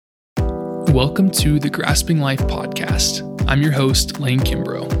Welcome to the Grasping Life podcast. I'm your host, Lane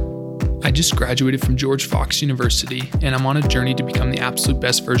Kimbrough. I just graduated from George Fox University, and I'm on a journey to become the absolute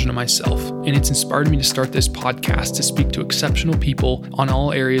best version of myself. And it's inspired me to start this podcast to speak to exceptional people on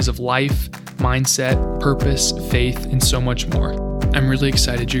all areas of life, mindset, purpose, faith, and so much more. I'm really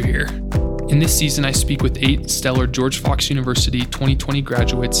excited you're here. In this season, I speak with 8 stellar George Fox University 2020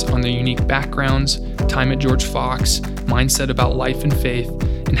 graduates on their unique backgrounds, time at George Fox, mindset about life and faith,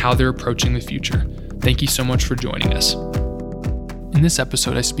 and how they're approaching the future. Thank you so much for joining us. In this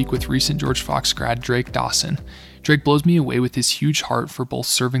episode, I speak with recent George Fox grad Drake Dawson. Drake blows me away with his huge heart for both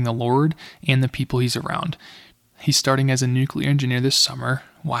serving the Lord and the people he's around. He's starting as a nuclear engineer this summer.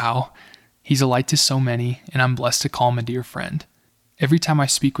 Wow. He's a light to so many, and I'm blessed to call him a dear friend. Every time I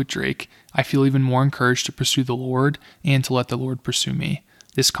speak with Drake, I feel even more encouraged to pursue the Lord and to let the Lord pursue me.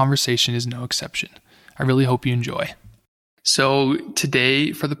 This conversation is no exception. I really hope you enjoy. So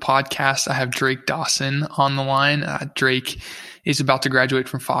today for the podcast, I have Drake Dawson on the line. Drake is about to graduate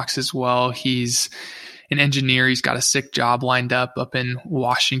from Fox as well. He's an engineer. He's got a sick job lined up in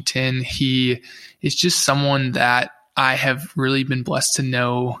Washington. He is just someone that I have really been blessed to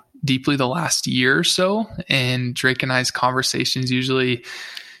know deeply the last year or so. And Drake and I's conversations usually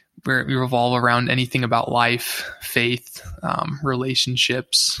revolve around anything about life, faith,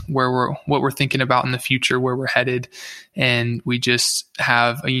 relationships, what we're thinking about in the future, where we're headed. And we just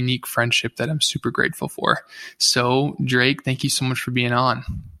have a unique friendship that I'm super grateful for. So Drake, thank you so much for being on.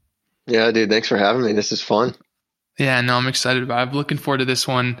 Yeah, dude, thanks for having me. This is fun. Yeah, no, I'm excited about it. I'm looking forward to this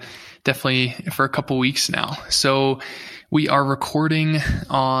one definitely for a couple weeks now. So we are recording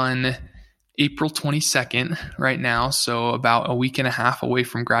on April 22nd right now, so about a week and a half away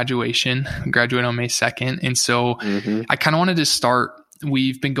from graduation. I graduate on May 2nd. And so I kind of wanted to start.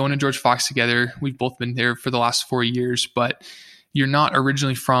 We've been going to George Fox together. We've both been there for the last 4 years, but you're not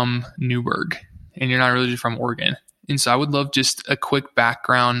originally from Newberg and you're not originally from Oregon. And so I would love just a quick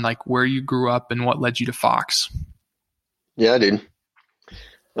background, like where you grew up and what led you to Fox. Yeah, dude.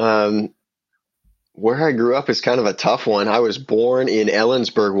 Where I grew up is kind of a tough one. I was born in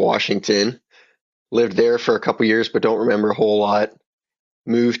Ellensburg, Washington, lived there for a couple years, but don't remember a whole lot.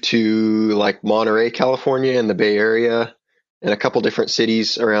 Moved to like Monterey, California in the Bay Area and a couple different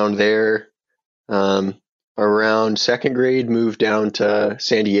cities around there. Around second grade, moved down to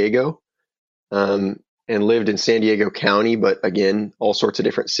San Diego, and lived in San Diego County, but again, all sorts of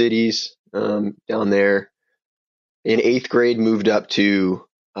different cities, down there. In 8th grade, moved up to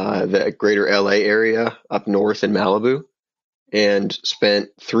the greater LA area up north in Malibu and spent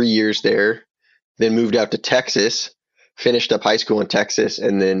 3 years there, then moved out to Texas, finished up high school in Texas,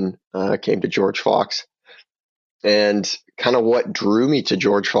 and then came to George Fox. And kind of what drew me to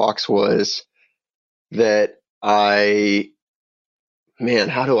George Fox was that how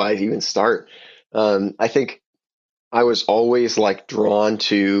do I even start? I think I was always like drawn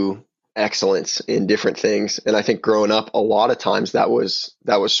to excellence in different things. And I think growing up, a lot of times that was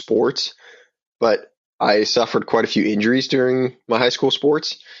sports, but I suffered quite a few injuries during my high school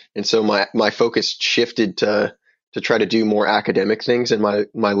sports. And so my focus shifted to try to do more academic things in my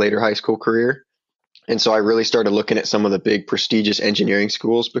later high school career. And so I really started looking at some of the big prestigious engineering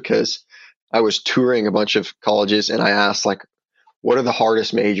schools because I was touring a bunch of colleges and I asked like, what are the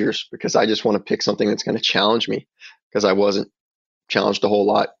hardest majors? Because I just want to pick something that's going to challenge me because I wasn't challenged a whole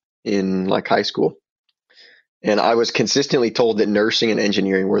lot in like high school. And I was consistently told that nursing and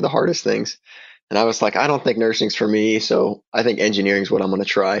engineering were the hardest things. And I was like, I don't think nursing's for me. So I think engineering is what I'm going to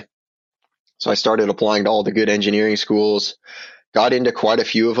try. So I started applying to all the good engineering schools, got into quite a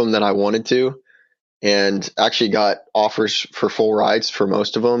few of them that I wanted to, and actually got offers for full rides for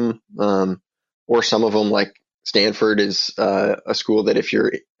most of them. Or some of them, like Stanford is a school that if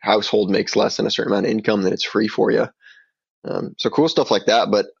your household makes less than a certain amount of income, then it's free for you. So cool stuff like that.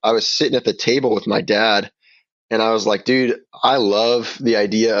 But I was sitting at the table with my dad and I was like, dude, I love the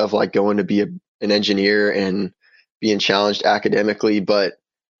idea of like going to be an engineer and being challenged academically, but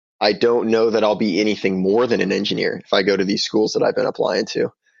I don't know that I'll be anything more than an engineer if I go to these schools that I've been applying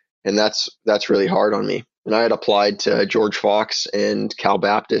to. And that's really hard on me. And I had applied to George Fox and Cal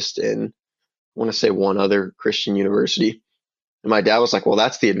Baptist and I want to say one other Christian university. And my dad was like, well,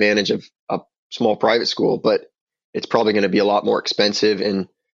 that's the advantage of a small private school, but it's probably going to be a lot more expensive and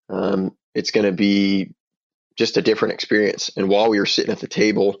it's going to be just a different experience. And while we were sitting at the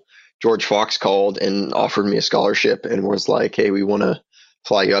table, George Fox called and offered me a scholarship and was like, hey, we want to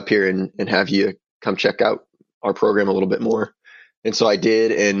fly you up here and have you come check out our program a little bit more. And so I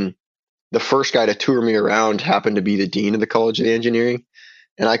did. And the first guy to tour me around happened to be the dean of the College of Engineering.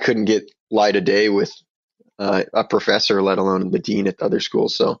 And I couldn't get light of day with a professor, let alone the dean at the other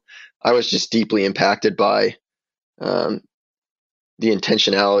schools. So I was just deeply impacted by the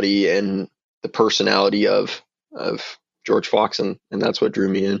intentionality and the personality of George Fox, and that's what drew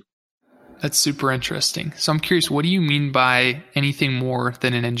me in. That's super interesting. So I'm curious, what do you mean by anything more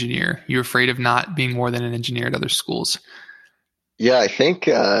than an engineer? You're afraid of not being more than an engineer at other schools? Yeah, I think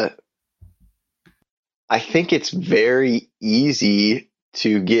it's very easy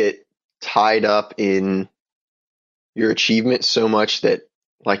to get tied up in your achievement so much that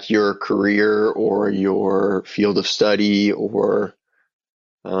like your career or your field of study or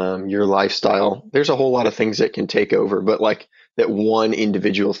your lifestyle, there's a whole lot of things that can take over, but like that one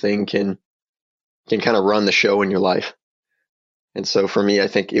individual thing can kind of run the show in your life. And so for me, I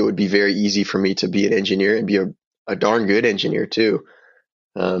think it would be very easy for me to be an engineer and be a darn good engineer too.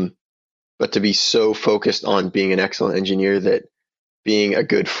 But to be so focused on being an excellent engineer that being a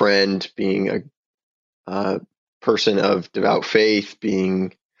good friend, being a person of devout faith,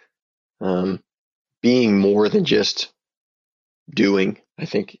 being more than just doing. I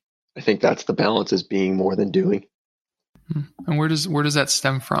think that's the balance, is being more than doing. And where does that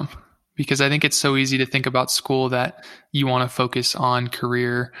stem from? Because I think it's so easy to think about school that you want to focus on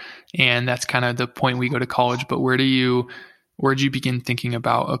career, and that's kind of the point we go to college. But where'd you begin thinking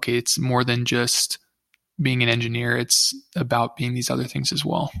about, okay, it's more than just being an engineer, it's about being these other things as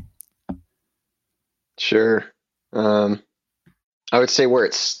well? Sure. I would say where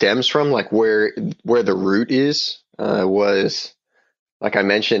it stems from, like where the root is, was, like I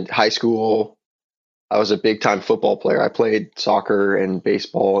mentioned, high school. I was a big time football player. I played soccer and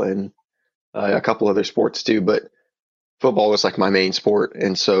baseball and a couple other sports too, but football was like my main sport.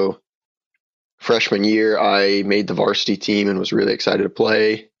 And so freshman year, I made the varsity team and was really excited to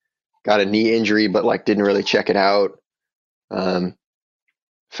play. Got a knee injury, but like didn't really check it out.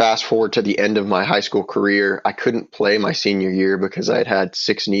 Fast forward to the end of my high school career, I couldn't play my senior year because I had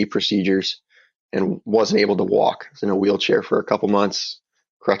 6 knee procedures and wasn't able to walk. I was in a wheelchair for a couple months,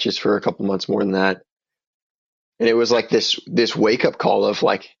 crutches for a couple months more than that. And it was like this wake up call of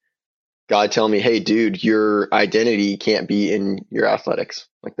like God telling me, hey, dude, your identity can't be in your athletics.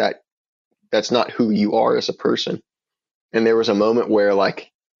 Like that's not who you are as a person. And there was a moment where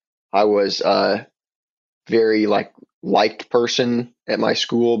like I was a very liked person at my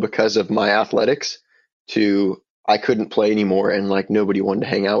school because of my athletics, to I couldn't play anymore and like nobody wanted to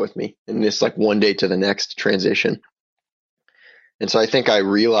hang out with me. And this like one day to the next transition. And so I think I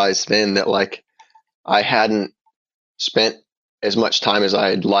realized then that like I hadn't spent as much time as I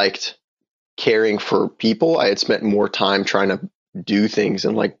had liked caring for people. I had spent more time trying to do things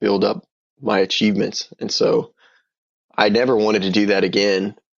and like build up my achievements. And so I never wanted to do that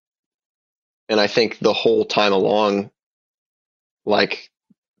again. And I think the whole time along, like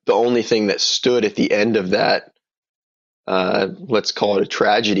the only thing that stood at the end of that, let's call it a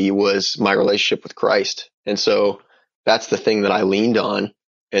tragedy, was my relationship with Christ. And so that's the thing that I leaned on.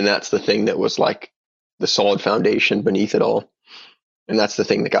 And that's the thing that was like the solid foundation beneath it all. And that's the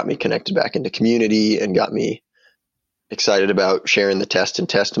thing that got me connected back into community and got me excited about sharing the test and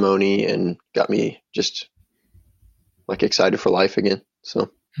testimony and got me just like excited for life again. So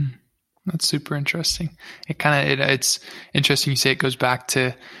that's super interesting. It's interesting you say it goes back to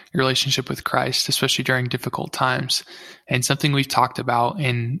your relationship with Christ, especially during difficult times. And something we've talked about,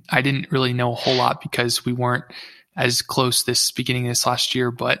 and I didn't really know a whole lot because we weren't as close beginning of this last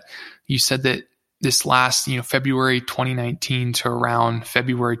year, but you said that this last, February 2019 to around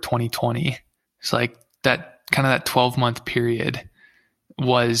February 2020, it's like that 12-month period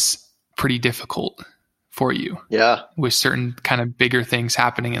was pretty difficult for you. Yeah. With certain kind of bigger things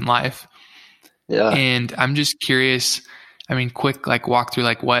happening in life. Yeah. And I'm just curious, quick, like walk through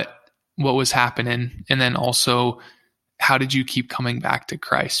like what was happening. And then also, how did you keep coming back to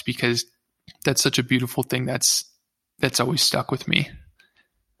Christ? Because that's such a beautiful thing that's always stuck with me.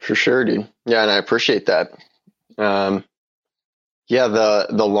 For sure, dude. Yeah. And I appreciate that. The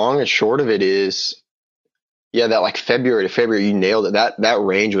long and short of it is, that like February to February, you nailed it. That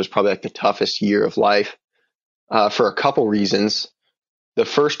range was probably like the toughest year of life, for a couple reasons. The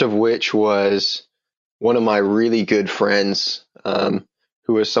first of which was one of my really good friends, who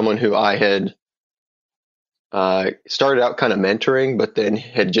was someone who I had started out kind of mentoring, but then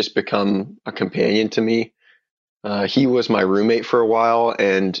had just become a companion to me. He was my roommate for a while,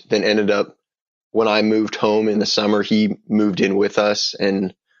 and then ended up, when I moved home in the summer, he moved in with us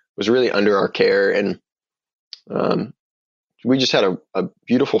and was really under our care. And we just had a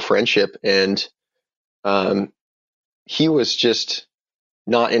beautiful friendship. And he was just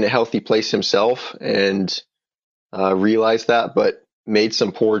not in a healthy place himself, and realized that, but made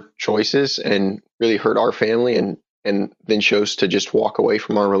some poor choices and really hurt our family, and then chose to just walk away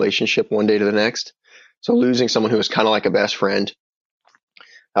from our relationship one day to the next. So losing someone who was kind of like a best friend,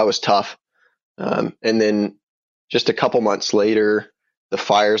 that was tough. And then just a couple months later, the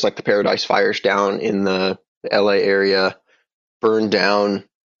fires, like the Paradise fires down in the LA area, burned down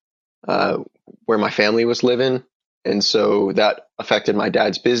where my family was living. And so that affected my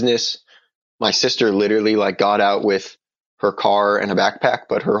dad's business. My sister literally like got out with her car and a backpack,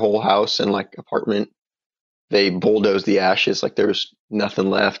 but her whole house and like apartment, they bulldozed the ashes. Like there was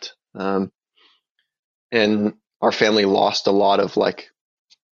nothing left. And our family lost a lot of like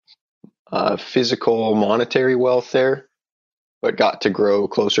physical, monetary wealth there, but got to grow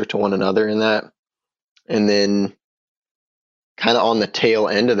closer to one another in that. And then kind of on the tail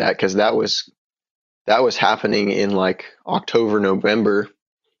end of that, because that was happening in like October, November.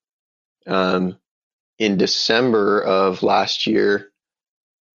 In December of last year,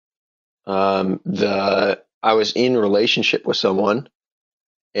 I was in relationship with someone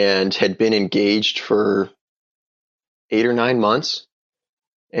and had been engaged for 8 or 9 months.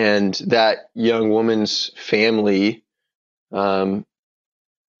 And that young woman's family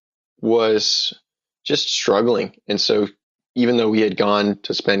was just struggling. And so even though we had gone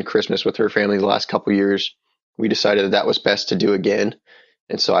to spend Christmas with her family the last couple of years, we decided that was best to do again.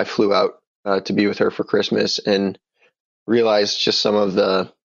 And so I flew out to be with her for Christmas and realized just some of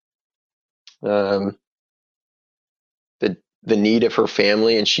the need of her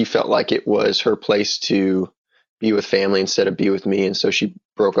family. And she felt like it was her place to be with family instead of be with me. And so she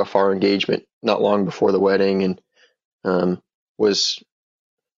broke off our engagement not long before the wedding, and was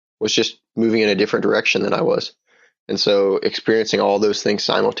just moving in a different direction than I was. And so experiencing all those things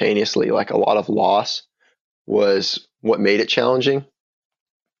simultaneously, like a lot of loss, was what made it challenging.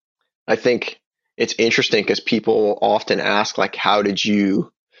 I think it's interesting because people often ask, like, how did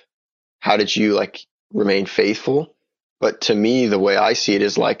you like remain faithful? But to me, the way I see it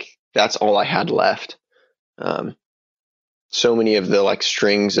is like, that's all I had left. So many of the like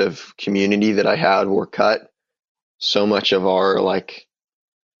strings of community that I had were cut. So much of our like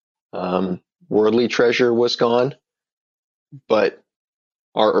worldly treasure was gone, but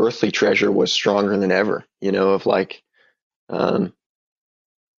our earthly treasure was stronger than ever, of like,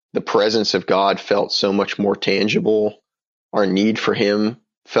 the presence of God felt so much more tangible. Our need for him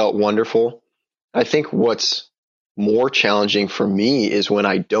felt wonderful. I think what's more challenging for me is when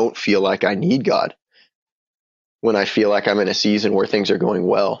I don't feel like I need God, when I feel like I'm in a season where things are going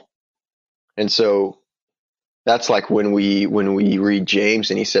well. And so that's like when we read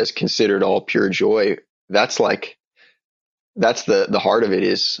James and he says, consider it all pure joy. That's the heart of it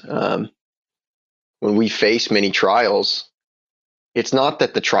is, when we face many trials, it's not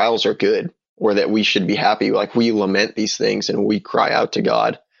that the trials are good or that we should be happy. Like we lament these things and we cry out to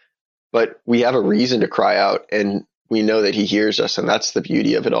God, but we have a reason to cry out and we know that he hears us. And that's the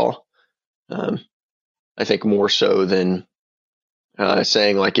beauty of it all. I think more so than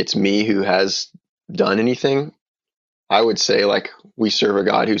saying like it's me who has done anything. I would say like we serve a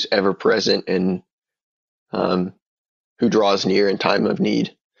God who's ever present and who draws near in time of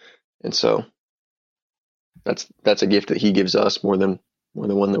need. And so that's a gift that he gives us more than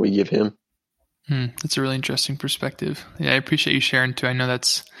one that we give him. That's a really interesting perspective. Yeah, I appreciate you sharing too. I know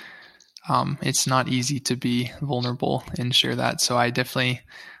that's it's not easy to be vulnerable and share that. So I definitely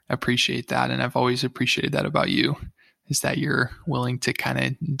appreciate that. And I've always appreciated that about you, is that you're willing to kind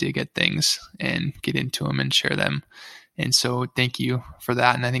of dig at things and get into them and share them. And so thank you for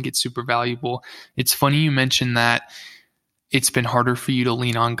that. And I think it's super valuable. It's funny you mentioned that it's been harder for you to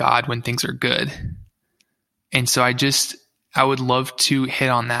lean on God when things are good. And so I would love to hit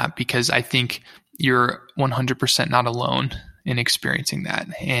on that because I think you're 100% not alone in experiencing that.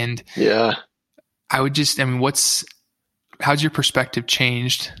 And yeah, how's your perspective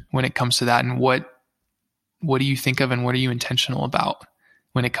changed when it comes to that? And what do you think of and what are you intentional about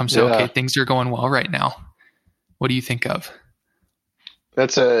when it comes to, okay, things are going well right now? What do you think of?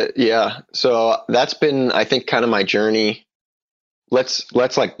 So that's been, I think, kind of my journey. Let's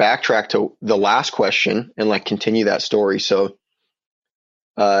like backtrack to the last question and like continue that story. So,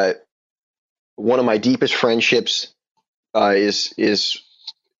 one of my deepest friendships, is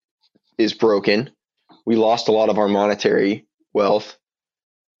broken. We lost a lot of our monetary wealth,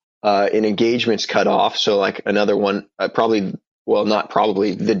 and engagements cut off. So like another one, the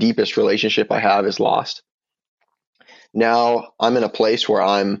deepest relationship I have is lost. Now I'm in a place where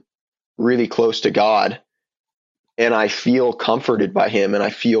I'm really close to God and I feel comforted by him and I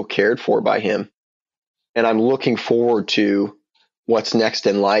feel cared for by him. And I'm looking forward to what's next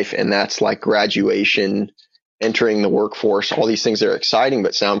in life. And that's like graduation, entering the workforce, all these things that are exciting,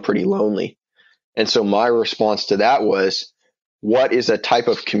 but sound pretty lonely. And so my response to that was, what is a type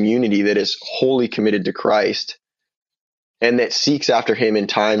of community that is wholly committed to Christ and that seeks after him in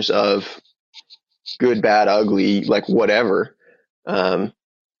times of good, bad, ugly, like whatever. And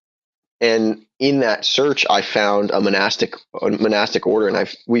in that search, I found a monastic order,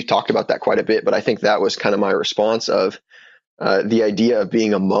 and we've talked about that quite a bit. But I think that was kind of my response of the idea of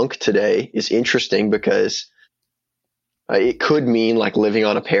being a monk today is interesting because it could mean like living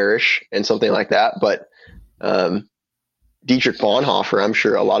on a parish and something like that. But Dietrich Bonhoeffer, I'm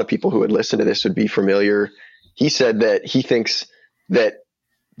sure a lot of people who would listen to this would be familiar. He said that he thinks that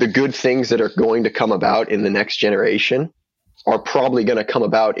the good things that are going to come about in the next generation are probably going to come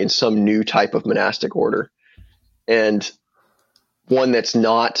about in some new type of monastic order, and one that's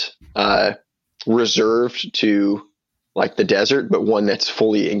not reserved to like the desert, but one that's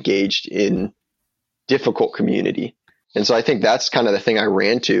fully engaged in difficult community. And so I think that's kind of the thing I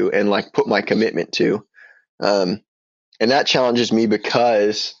ran to and like put my commitment to. And that challenges me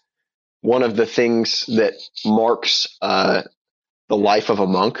because one of the things that marks the life of a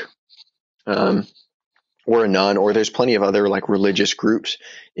monk or a nun, or there's plenty of other like religious groups,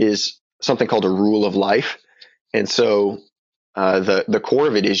 is something called a rule of life. And so the core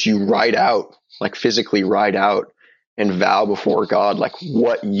of it is you write out, like physically write out and vow before God, like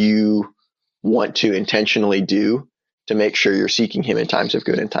what you want to intentionally do to make sure you're seeking him in times of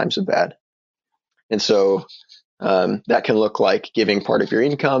good and times of bad. And so that can look like giving part of your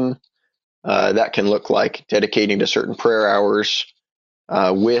income. That can look like dedicating to certain prayer hours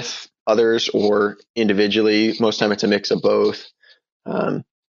with others or individually. Most time it's a mix of both.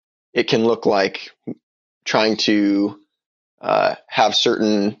 It can look like trying to have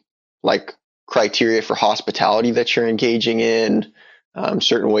certain like criteria for hospitality that you're engaging in,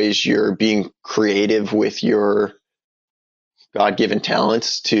 certain ways you're being creative with your God-given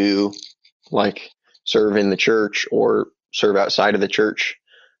talents to like serve in the church or serve outside of the church.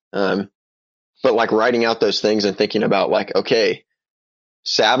 But like writing out those things and thinking about like, okay,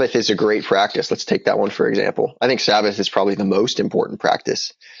 Sabbath is a great practice. Let's take that one, for example. I think Sabbath is probably the most important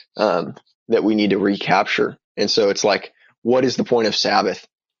practice that we need to recapture. And so it's like, what is the point of Sabbath?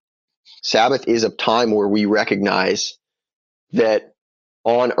 Sabbath is a time where we recognize that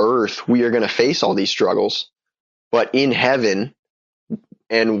on earth, we are going to face all these struggles, but in heaven,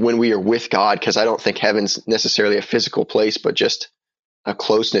 and when we are with God, because I don't think heaven's necessarily a physical place, but just a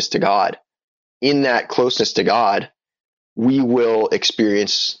closeness to God. In that closeness to God, we will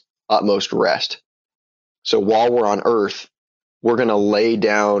experience utmost rest. So while we're on earth, we're going to lay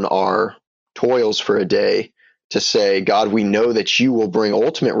down our toils for a day to say, God, we know that you will bring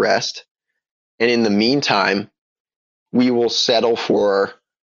ultimate rest. And in the meantime, we will settle for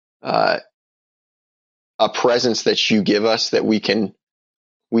a presence that you give us that we can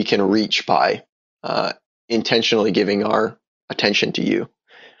reach by intentionally giving our attention to you.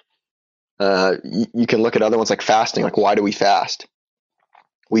 You can look at other ones like fasting. Like, why do we fast?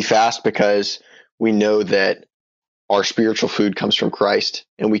 We fast because we know that our spiritual food comes from Christ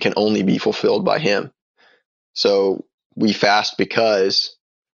and we can only be fulfilled by him. So we fast because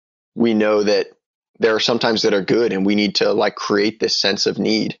we know that there are some times that are good and we need to like create this sense of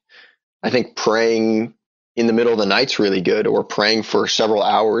need. I think praying in the middle of the night's really good, or praying for several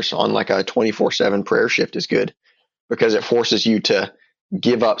hours on like a 24/7 prayer shift is good because it forces you to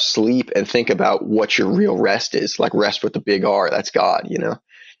give up sleep and think about what your real rest is, like rest with the big R, that's God, you know,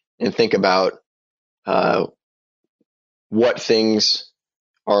 and think about what things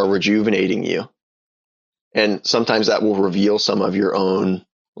are rejuvenating you. And sometimes that will reveal some of your own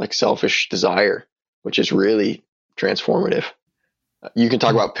like selfish desire, which is really transformative. You can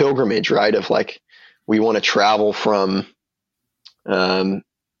talk about pilgrimage, right? Of like, we want to travel from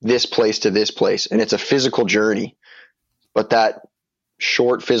this place to this place, and it's a physical journey, but that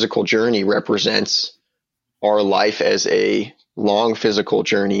short physical journey represents our life as a long physical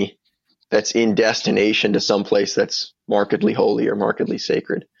journey that's in destination to some place that's markedly holy or markedly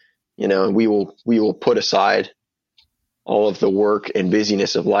sacred, you know, and we will put aside all of the work and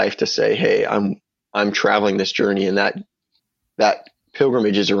busyness of life to say, hey, I'm traveling this journey, and that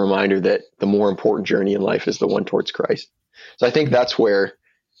pilgrimage is a reminder that the more important journey in life is the one towards Christ. So I think that's where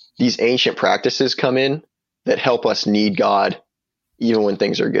these ancient practices come in that help us need God even when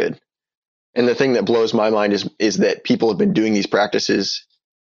things are good. And the thing that blows my mind is that people have been doing these practices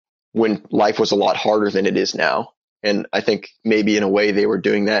when life was a lot harder than it is now. And I think maybe in a way they were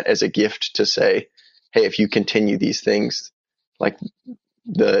doing that as a gift to say, hey, if you continue these things, like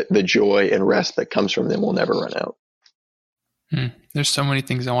the joy and rest that comes from them will never run out. There's so many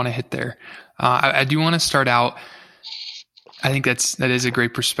things I want to hit there. I do want to start out. I think that is a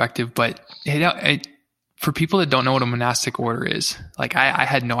great perspective, but for people that don't know what a monastic order is, like I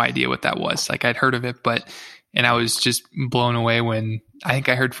had no idea what that was. Like I'd heard of it, and I was just blown away when I think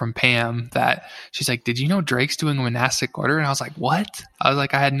I heard from Pam that she's like, "Did you know Drake's doing a monastic order?" And I was like, "What?" I was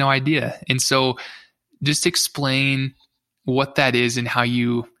like, I had no idea. And so just explain what that is and how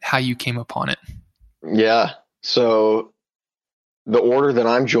you came upon it. Yeah. So the order that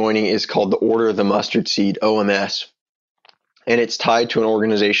I'm joining is called the Order of the Mustard Seed, OMS. And it's tied to an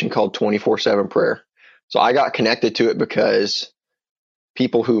organization called 24/7 Prayer. So I got connected to it because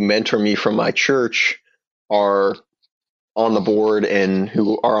people who mentor me from my church are on the board and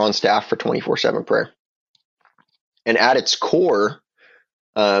who are on staff for 24/7 Prayer. And at its core,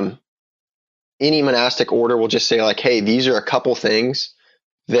 any monastic order will just say like, hey, these are a couple things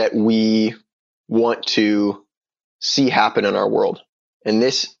that we want to see happen in our world. And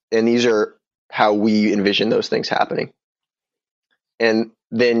these are how we envision those things happening. And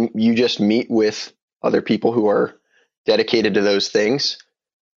then you just meet with other people who are dedicated to those things.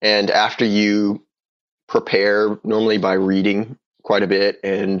 And after you prepare, normally by reading quite a bit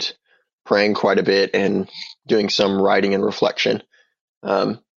and praying quite a bit and doing some writing and reflection,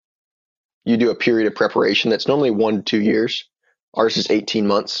 you do a period of preparation that's normally 1 to 2 years. Ours is 18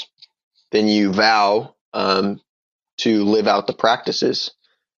 months. Then you vow to live out the practices.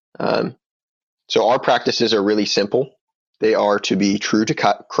 So our practices are really simple. They are to be true to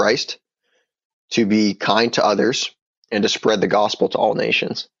Christ, to be kind to others, and to spread the gospel to all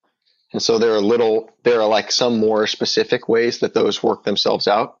nations. And so there are like some more specific ways that those work themselves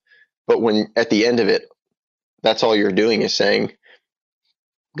out. But when at the end of it, that's all you're doing is saying,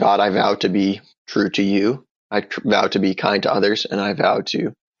 God, I vow to be true to you. I vow to be kind to others, and I vow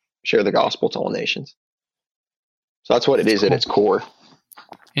to share the gospel to all nations. So that's what it is at its core.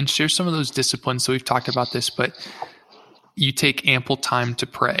 And share some of those disciplines. So we've talked about this, but you take ample time to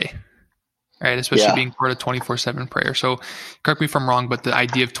pray, right? Especially being part of 24/7 prayer. So correct me if I'm wrong, but the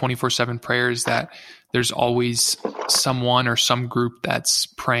idea of 24/7 prayer is that there's always someone or some group that's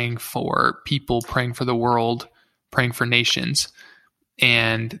praying for people, praying for the world, praying for nations.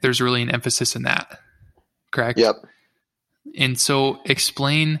 And there's really an emphasis in that, correct? Yep. And so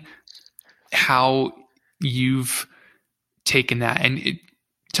explain how you've taken that. And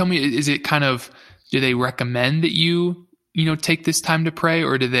tell me, is it kind of, do they recommend that you take this time to pray,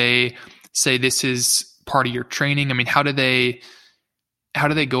 or do they say this is part of your training? I mean, how do they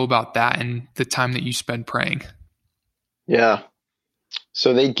go about that and the time that you spend praying? Yeah.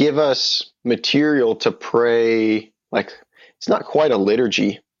 So they give us material to pray. Like, it's not quite a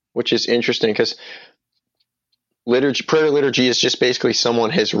liturgy, which is interesting because prayer liturgy is just basically someone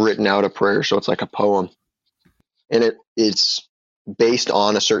has written out a prayer. So it's like a poem, and it's based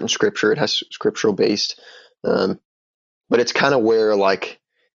on a certain scripture. It has scriptural based, but it's kind of where like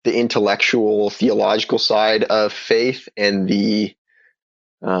the intellectual, theological side of faith and the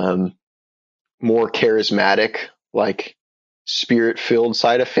more charismatic, like spirit-filled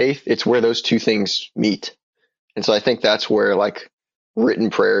side of faith, it's where those two things meet. And so I think that's where like written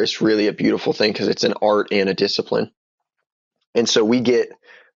prayer is really a beautiful thing because it's an art and a discipline. And so we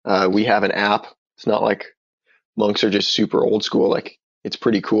have an app. It's not like monks are just super old school. Like, it's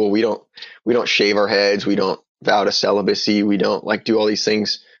pretty cool. We don't shave our heads. We don't vow to celibacy. We don't like do all these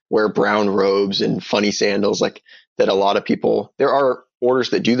things, wear brown robes and funny sandals, like that a lot of people, there are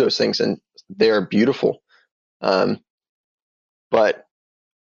orders that do those things and they're beautiful. But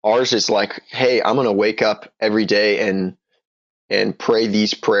ours is like, hey, I'm going to wake up every day and pray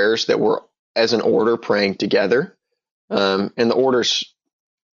these prayers that we're as an order praying together. And the order's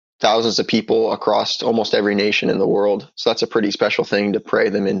thousands of people across almost every nation in the world. So that's a pretty special thing to pray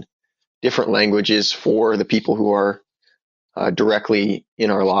them in different languages for the people who are directly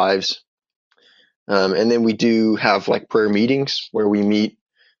in our lives. And then we do have like prayer meetings where we meet,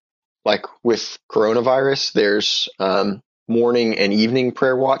 like with coronavirus, there's morning and evening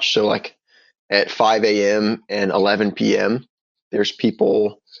prayer watch. So like at 5 a.m. and 11 p.m., there's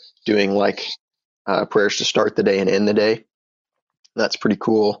people doing like prayers to start the day and end the day. That's pretty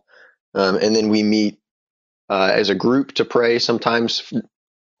cool. And then we meet as a group to pray, sometimes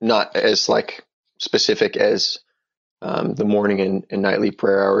not as like specific as the morning and nightly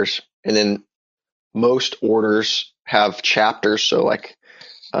prayer hours. And then most orders have chapters. So like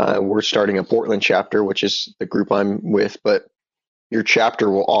we're starting a Portland chapter, which is the group I'm with, but your chapter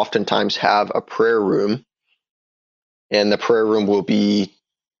will oftentimes have a prayer room, and the prayer room will be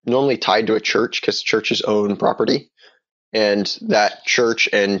normally tied to a church because churches own property. And that church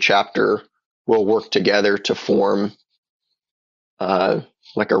and chapter will work together to form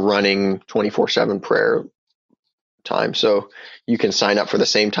like a running 24/7 prayer time. So you can sign up for the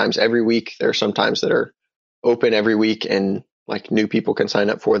same times every week. There are some times that are open every week and like new people can sign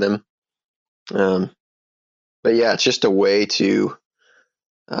up for them. But yeah, it's just a way to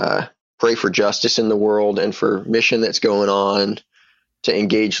pray for justice in the world and for mission that's going on, to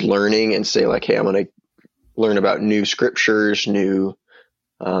engage learning and say like, hey, I'm going to learn about new scriptures, new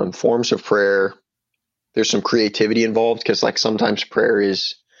forms of prayer. There's some creativity involved because like sometimes prayer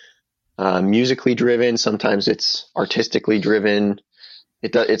is musically driven. Sometimes it's artistically driven.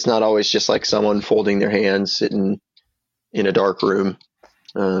 It's not always just like someone folding their hands sitting in a dark room.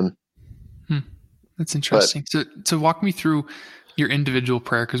 That's interesting. So walk me through your individual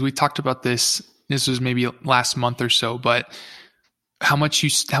prayer, because we talked about this. This was maybe last month or so, but how much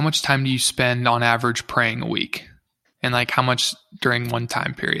time do you spend on average praying a week, and like how much during one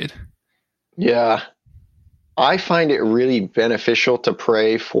time period? Yeah, I find it really beneficial to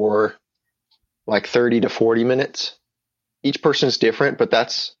pray for like 30 to 40 minutes. Each person's different, but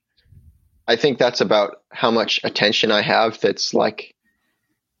I think that's about how much attention I have that's like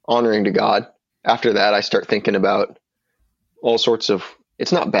honoring to God. After that, I start thinking about all sorts of,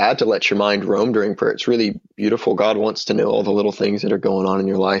 it's not bad to let your mind roam during prayer. It's really beautiful. God wants to know all the little things that are going on in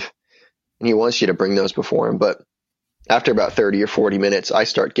your life, and he wants you to bring those before him. But after about 30 or 40 minutes, I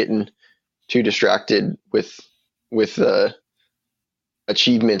start getting too distracted with the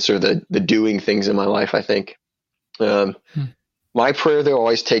achievements or the doing things in my life, I think. My prayer, though,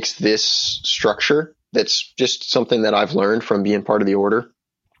 always takes this structure. That's just something that I've learned from being part of the order.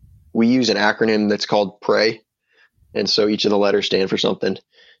 We use an acronym that's called PRAY. And so each of the letters stand for something.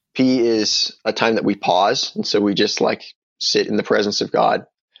 P is a time that we pause. And so we just like sit in the presence of God.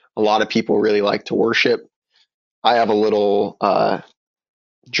 A lot of people really like to worship. I have a little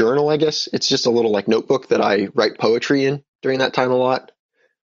journal, I guess. It's just a little like notebook that I write poetry in during that time a lot.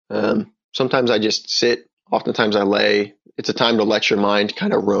 Sometimes I just sit. Oftentimes I lay. It's a time to let your mind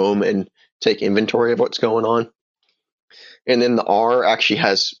kind of roam and take inventory of what's going on. And then the R actually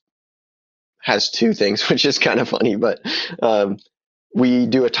has two things, which is kind of funny, but we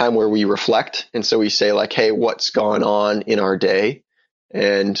do a time where we reflect. And so we say like, hey, what's gone on in our day,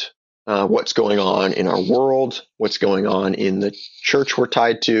 and what's going on in our world, what's going on in the church we're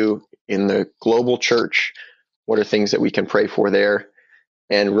tied to, in the global church, what are things that we can pray for there.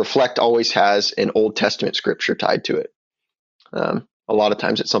 And reflect always has an Old Testament scripture tied to it. A lot of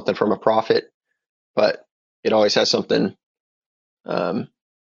times it's something from a prophet, but it always has something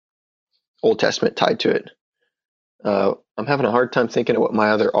Old Testament tied to it. I'm having a hard time thinking of what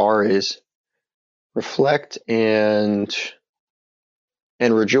my other R is. Reflect and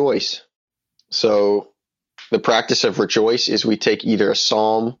rejoice. So the practice of rejoice is we take either a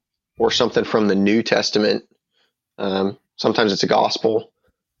psalm or something from the New Testament. Sometimes it's a gospel.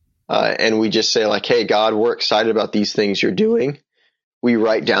 And we just say like, hey, God, we're excited about these things you're doing. We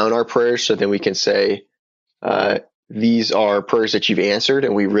write down our prayers so then we can say, these are prayers that you've answered,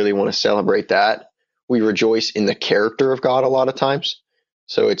 and we really want to celebrate that. We rejoice in the character of God a lot of times.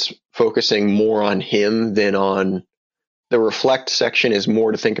 So it's focusing more on him than on the reflect section is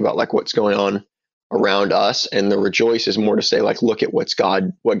more to think about like what's going on around us. And the rejoice is more to say like, look at what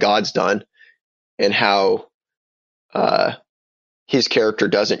God's done and how his character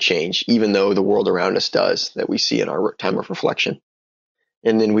doesn't change, even though the world around us does, that we see in our time of reflection.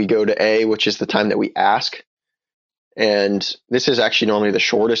 And then we go to A, which is the time that we ask. And this is actually normally the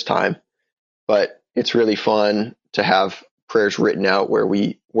shortest time, but it's really fun to have prayers written out where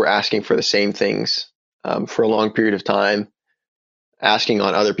we're asking for the same things for a long period of time, asking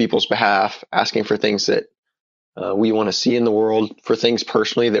on other people's behalf, asking for things that we want to see in the world, for things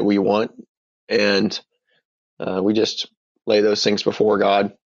personally that we want. And we just lay those things before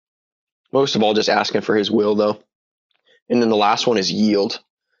God. Most of all, just asking for his will, though. And then the last one is yield.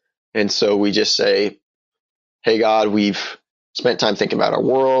 And so we just say, hey, God, we've spent time thinking about our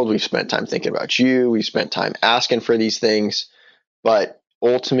world. We've spent time thinking about you. We've spent time asking for these things. But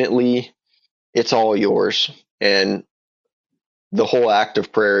ultimately, it's all yours. And the whole act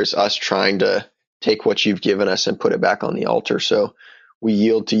of prayer is us trying to take what you've given us and put it back on the altar. So we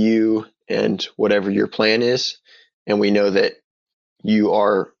yield to you and whatever your plan is. And we know that you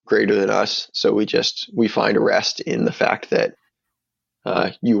are greater than us. So we find a rest in the fact that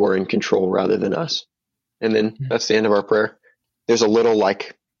you are in control rather than us. And then that's the end of our prayer. There's a little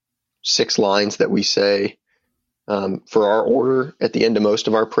like 6 lines that we say for our order at the end of most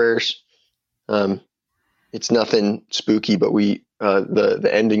of our prayers. It's nothing spooky, but the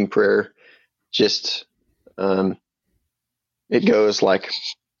ending prayer just it goes like,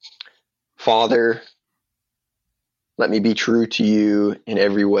 Father, let me be true to you in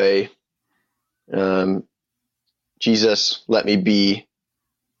every way. Jesus, let me be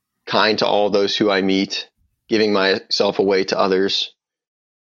kind to all those who I meet, giving myself away to others.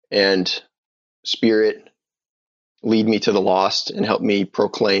 And Spirit, lead me to the lost and help me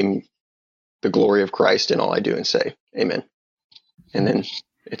proclaim the glory of Christ in all I do and say. Amen. And then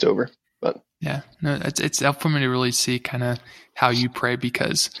it's over. But yeah, no, it's helpful for me to really see kind of how you pray,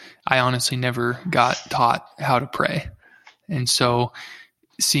 because I honestly never got taught how to pray. And so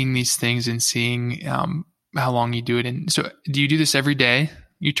seeing these things and seeing how long you do it. And so do you do this every day?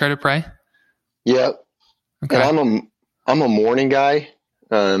 You try to pray? Yeah. Okay. And I'm a morning guy.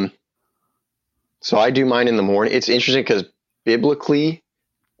 So I do mine in the morning. It's interesting because biblically,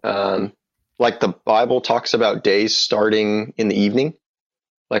 like the Bible talks about days starting in the evening,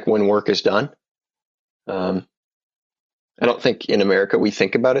 like when work is done. I don't think in America we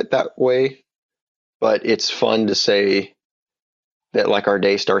think about it that way, but it's fun to say that like our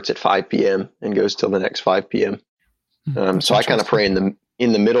day starts at 5 p.m. and goes till the next 5 p.m. So I kind of pray in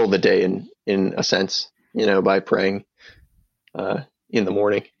the middle of the day in a sense, by praying in the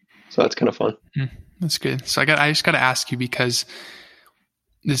morning. So that's kind of fun. That's good. So I just got to ask you, because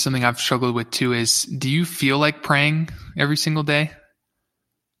this is something I've struggled with too, is do you feel like praying every single day?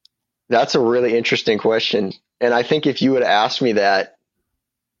 That's a really interesting question. And I think if you would ask me that,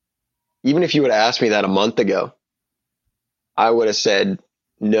 even if you would ask me that a month ago, I would have said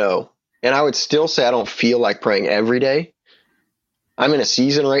no. And I would still say I don't feel like praying every day. I'm in a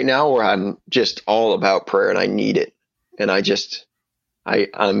season right now where I'm just all about prayer and I need it. And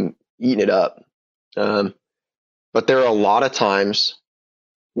I'm eating it up. But there are a lot of times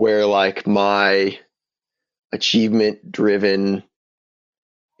where like my achievement driven,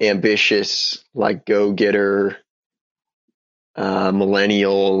 ambitious, like go-getter,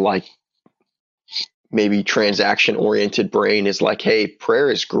 millennial, like maybe transaction oriented brain is like, hey, prayer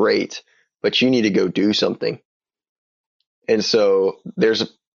is great, but you need to go do something. And so the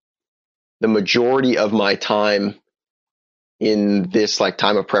majority of my time in this like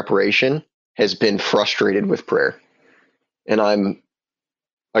time of preparation has been frustrated with prayer. And I'm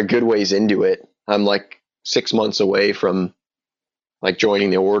a good ways into it. I'm like 6 months away from like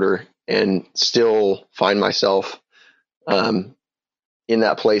joining the order and still find myself in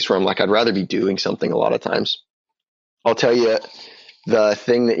that place where I'm like, I'd rather be doing something a lot of times. I'll tell you the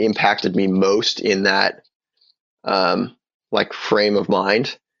thing that impacted me most in that like frame of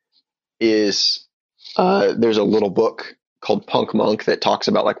mind is there's a little book called Punk Monk that talks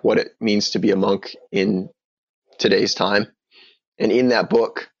about like what it means to be a monk in today's time. And in that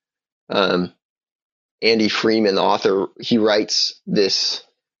book, Andy Freeman, the author, he writes this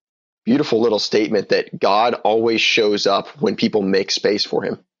beautiful little statement that God always shows up when people make space for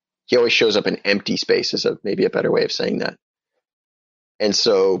him. He always shows up in empty space is maybe a better way of saying that. And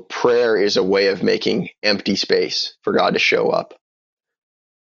so prayer is a way of making empty space for God to show up.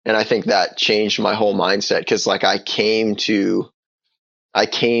 And I think that changed my whole mindset, because like I came to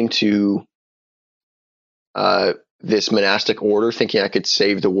this monastic order thinking I could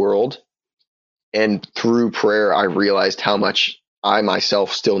save the world. And through prayer, I realized how much I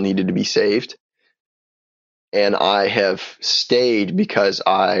myself still needed to be saved. And I have stayed because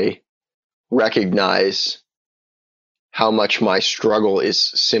I recognize how much my struggle is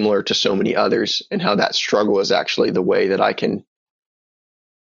similar to so many others, and how that struggle is actually the way that I can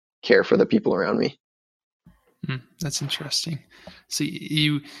care for the people around me. That's interesting. So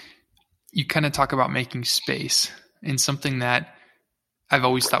you kind of talk about making space, and something that I've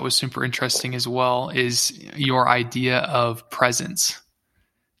always thought was super interesting as well is your idea of presence.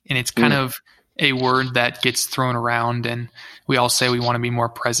 And it's kind of a word that gets thrown around, and we all say we want to be more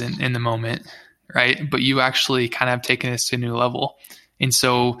present in the moment, right? But you actually kind of have taken this to a new level. And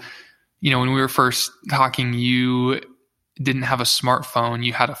so, when we were first talking, you didn't have a smartphone,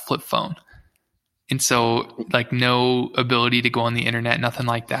 you had a flip phone. And so like no ability to go on the internet, nothing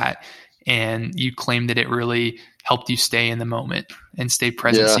like that. And you claimed that it really helped you stay in the moment and stay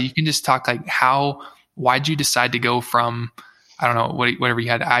present. Yeah. So you can just talk like why'd you decide to go from, I don't know, whatever you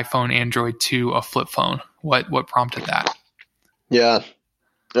had, iPhone, Android, to a flip phone? What prompted that? Yeah.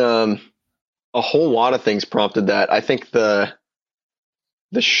 A whole lot of things prompted that. I think the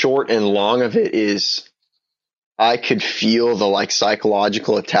short and long of it is I could feel the like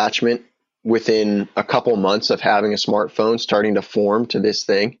psychological attachment within a couple months of having a smartphone starting to form to this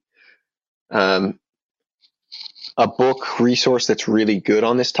thing. A book resource that's really good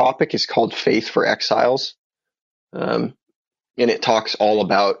on this topic is called Faith for Exiles. And it talks all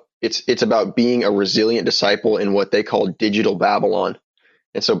about, it's about being a resilient disciple in what they call digital Babylon.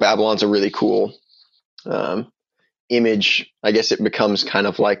 And so Babylon's a really cool image. I guess it becomes kind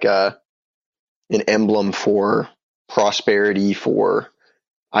of like an emblem for prosperity, for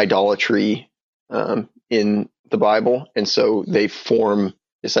idolatry in the Bible. And so they form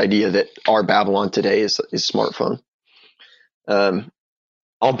this idea that our Babylon today is smartphone.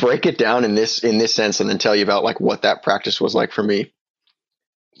 I'll break it down in this sense and then tell you about like what that practice was like for me.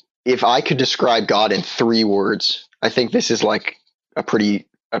 If I could describe God in 3 words, I think this is like a pretty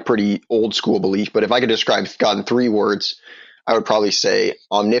old school belief, but if I could describe God in 3 words, I would probably say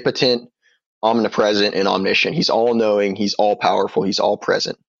omnipotent, omnipresent, and omniscient. He's all knowing, he's all powerful, he's all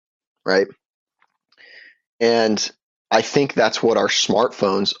present, right? And I think that's what our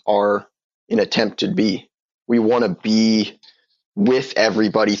smartphones are an attempt to be. We want to be with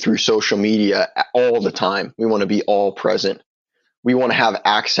everybody through social media all the time. We want to be all present. We want to have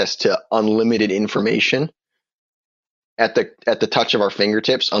access to unlimited information at the touch of our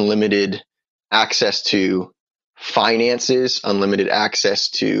fingertips, unlimited access to finances, unlimited access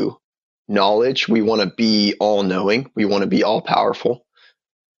to knowledge. We want to be all knowing. We want to be all powerful.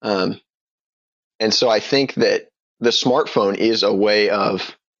 And so I think that the smartphone is a way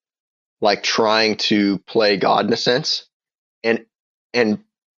of like trying to play God in a sense, and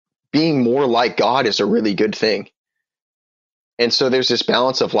being more like God is a really good thing. And so there's this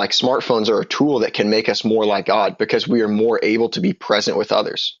balance of like smartphones are a tool that can make us more like God because we are more able to be present with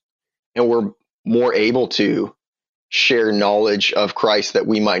others, and we're more able to share knowledge of Christ that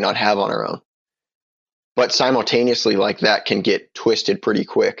we might not have on our own. But simultaneously, like that can get twisted pretty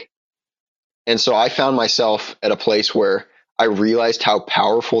quick. And so I found myself at a place where I realized how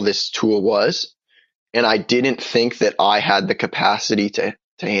powerful this tool was, and I didn't think that I had the capacity to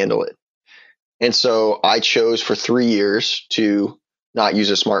handle it. And so I chose for 3 years to not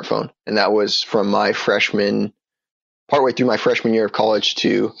use a smartphone. And that was from my partway through my freshman year of college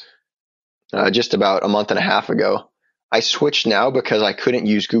to just about a month and a half ago. I switched now because I couldn't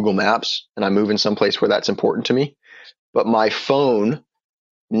use Google Maps, and I'm moving someplace where that's important to me. But my phone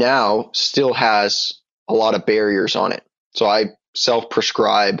now still has a lot of barriers on it. So I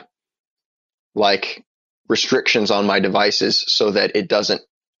self-prescribe like restrictions on my devices so that it doesn't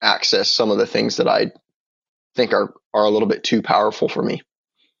access some of the things that I think are a little bit too powerful for me.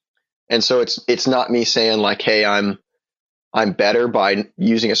 And so it's not me saying like, hey, I'm better by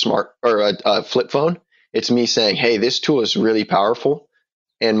using a smart or a flip phone. It's me saying, hey, this tool is really powerful,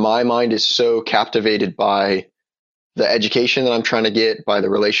 and my mind is so captivated by the education that I'm trying to get, by the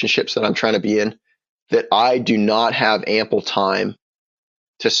relationships that I'm trying to be in, that I do not have ample time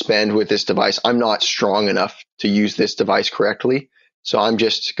to spend with this device. I'm not strong enough to use this device correctly. So I'm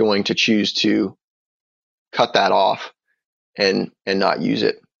just going to choose to cut that off and not use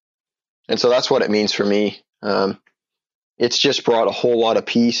it. And so that's what it means for me. It's just brought a whole lot of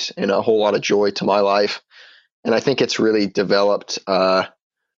peace and a whole lot of joy to my life. And I think it's really developed a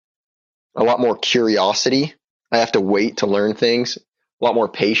lot more curiosity. I have to wait to learn things, a lot more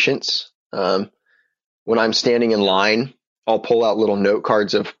patience. When I'm standing in line, I'll pull out little note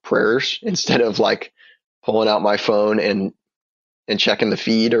cards of prayers instead of like pulling out my phone and checking the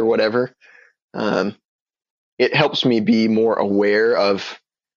feed or whatever. It helps me be more aware of,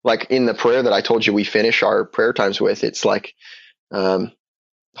 like in the prayer that I told you we finish our prayer times with, it's like,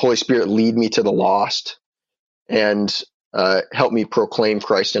 Holy Spirit, lead me to the lost and help me proclaim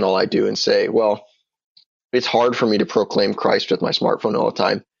Christ in all I do. And say, well, it's hard for me to proclaim Christ with my smartphone all the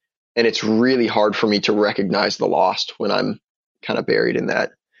time. And it's really hard for me to recognize the lost when I'm kind of buried in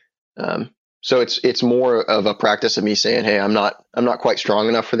that. So it's more of a practice of me saying, hey, I'm not quite strong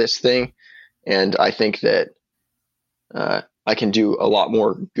enough for this thing. And I think that I can do a lot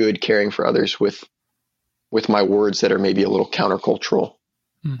more good caring for others with my words that are maybe a little countercultural.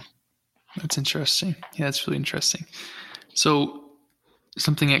 That's interesting. Yeah, that's really interesting. So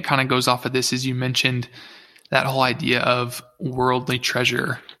something that kind of goes off of this is you mentioned that whole idea of worldly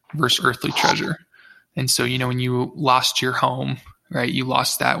treasure versus earthly treasure. And so, when you lost your home, right, you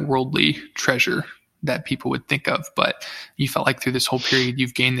lost that worldly treasure that people would think of, but you felt like through this whole period,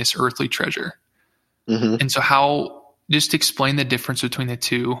 you've gained this earthly treasure. Mm-hmm. And so just explain the difference between the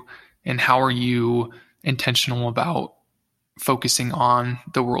two, and how are you intentional about focusing on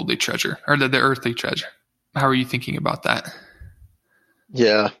the worldly treasure or the earthly treasure? How are you thinking about that?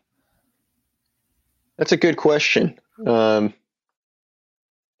 Yeah, that's a good question.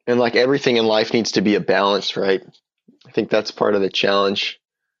 And like everything in life needs to be a balance, right? I think that's part of the challenge.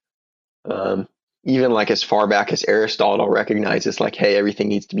 Even like as far back as Aristotle recognizes like, hey, everything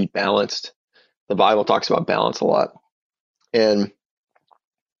needs to be balanced. The Bible talks about balance a lot. And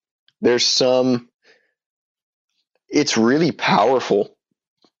it's really powerful.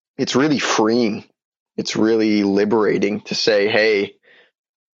 It's really freeing. It's really liberating to say, hey,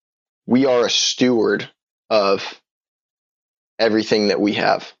 we are a steward of everything that we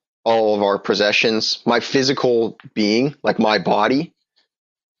have, all of our possessions, my physical being, like my body.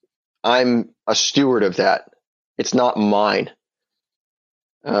 I'm a steward of that. It's not mine.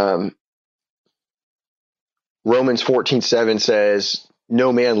 Romans 14:7 says,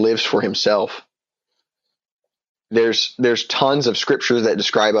 no man lives for himself. There's tons of scripture that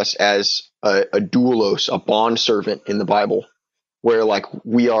describe us as a doulos, a bondservant in the Bible, where like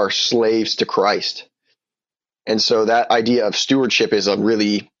we are slaves to Christ. And so that idea of stewardship is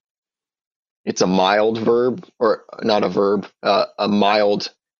it's a mild verb, or not a verb, a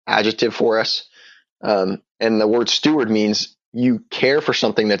mild adjective for us. And the word steward means you care for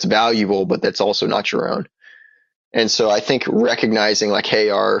something that's valuable, but that's also not your own. And so I think recognizing like, hey,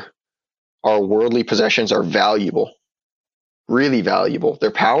 our worldly possessions are valuable, really valuable.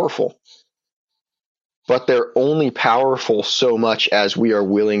 They're powerful, but they're only powerful so much as we are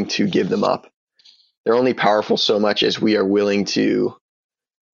willing to give them up. They're only powerful so much as we are willing to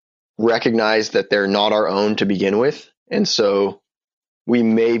recognize that they're not our own to begin with. And so we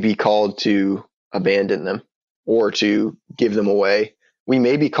may be called to abandon them or to give them away. We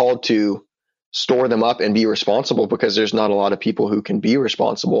may be called to store them up and be responsible, because there's not a lot of people who can be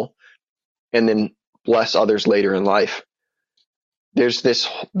responsible and then bless others later in life. There's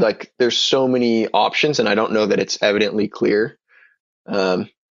so many options, and I don't know that it's evidently clear.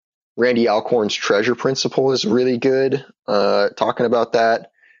 Randy Alcorn's treasure principle is really good, talking about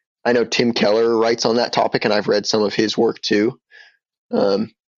that. I know Tim Keller writes on that topic, and I've read some of his work too.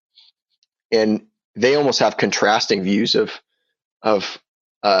 And they almost have contrasting views of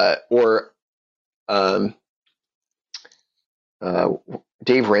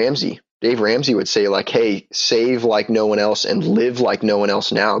Dave Ramsey. Dave Ramsey would say like, hey, save like no one else and live like no one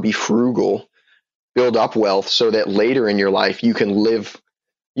else now. Be frugal, build up wealth so that later in your life you can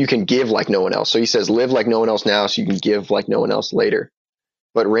give like no one else. So he says, live like no one else now so you can give like no one else later.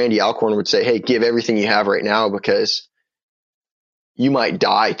 But Randy Alcorn would say, hey, give everything you have right now, because you might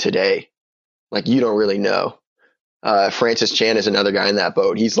die today. Like, you don't really know. Francis Chan is another guy in that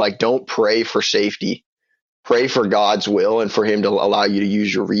boat. He's like, don't pray for safety. Pray for God's will and for him to allow you to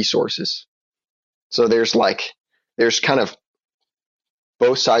use your resources. So there's kind of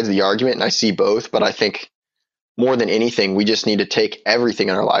both sides of the argument, and I see both, but I think more than anything, we just need to take everything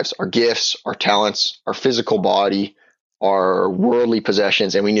in our lives, our gifts, our talents, our physical body, our worldly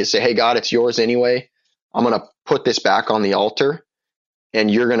possessions, and we need to say, hey, God, it's yours anyway. I'm going to put this back on the altar, and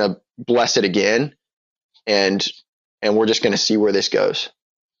you're going to bless it again, and we're just going to see where this goes.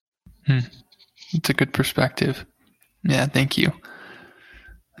 It's a good perspective. Yeah, thank you.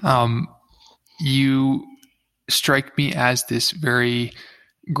 You strike me as this very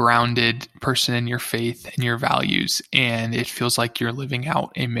grounded person in your faith and your values, and it feels like you're living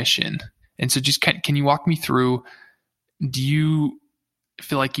out a mission. And so just can you walk me through, do you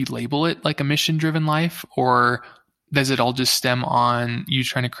feel like you label it like a mission-driven life, or does it all just stem on you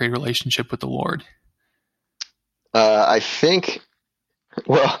trying to create a relationship with the Lord? I think,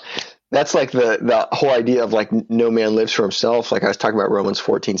 well, that's like the whole idea of like no man lives for himself. Like I was talking about Romans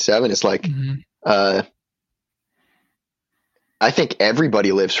 14:7. It's like, I think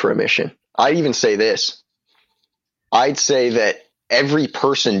everybody lives for a mission. I'd even say this. I'd say that every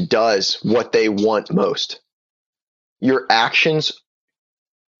person does what they want most. Your actions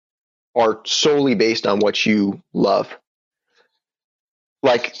are solely based on what you love.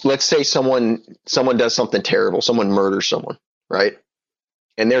 Like, let's say someone does something terrible. Someone murders someone, right?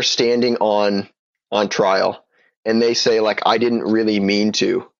 And they're standing on trial, and they say like, I didn't really mean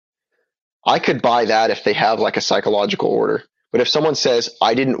to. I could buy that if they have like a psychological order. But if someone says,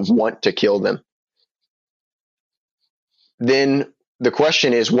 I didn't want to kill them, then the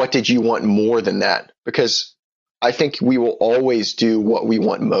question is, what did you want more than that? Because I think we will always do what we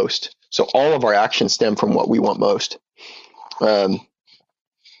want most. So all of our actions stem from what we want most.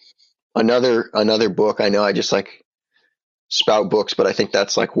 Another book, I know I just like spout books, but I think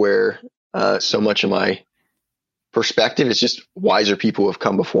that's like where so much of my perspective is just wiser people who have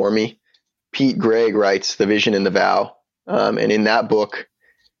come before me. Pete Greig writes The Vision and the Vow. And in that book,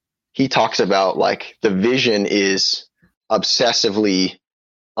 he talks about like the vision is obsessively,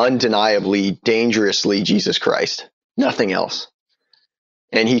 undeniably, dangerously Jesus Christ, nothing else.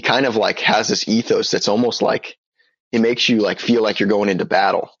 And he kind of like has this ethos that's almost like, it makes you like feel like you're going into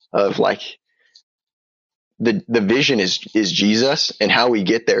battle, of like the vision is Jesus, and how we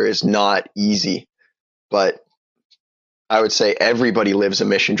get there is not easy. But I would say everybody lives a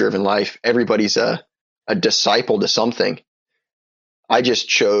mission-driven life. Everybody's a disciple to something. I just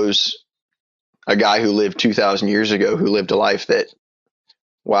chose a guy who lived 2,000 years ago, who lived a life that,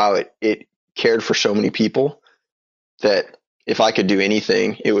 wow, it cared for so many people that if I could do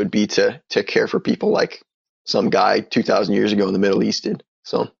anything, it would be to care for people like some guy 2,000 years ago in the Middle East did.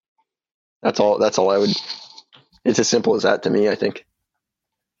 So that's all I would. It's as simple as that to me, I think.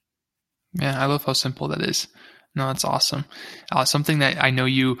 Yeah, I love how simple that is. No, that's awesome. Something that I know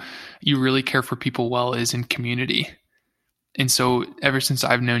you really care for people well is in community. And so ever since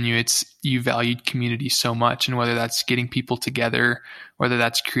I've known you, you valued community so much. And whether that's getting people together, whether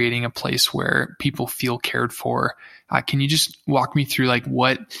that's creating a place where people feel cared for, can you just walk me through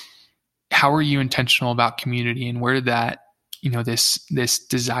how are you intentional about community, and where did that, this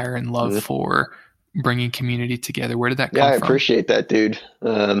desire and love for bringing community together, where did that come from? Yeah, I appreciate that, dude.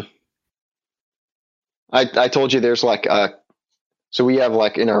 I told you there's so we have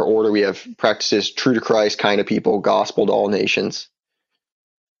in our order, we have practices, true to Christ, kind of people, gospel to all nations.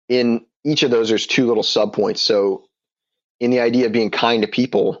 In each of those, there's two little subpoints. So in the idea of being kind to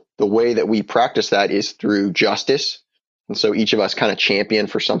people, the way that we practice that is through justice. And so each of us kind of champion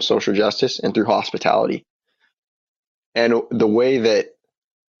for some social justice, and through hospitality. And the way that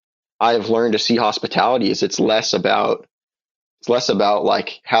I've learned to see hospitality is it's less about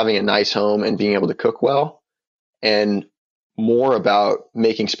having a nice home and being able to cook well, and more about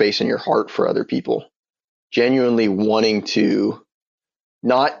making space in your heart for other people, genuinely wanting to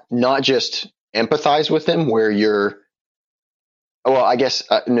not just empathize with them where no,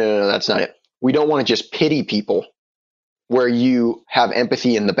 that's not it. We don't want to just pity people where you have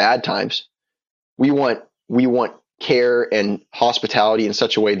empathy in the bad times. We want care and hospitality in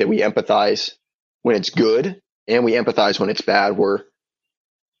such a way that we empathize when it's good and we empathize when it's bad. We're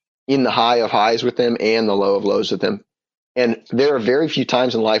in the high of highs with them and the low of lows with them. And there are very few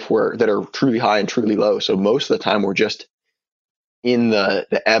times in life that are truly high and truly low. So most of the time we're just in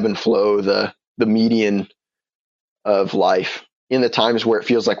the ebb and flow, the median of life, in the times where it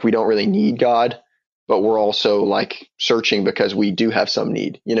feels like we don't really need God, but we're also searching because we do have some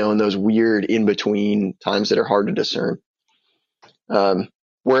need, in those weird in between times that are hard to discern.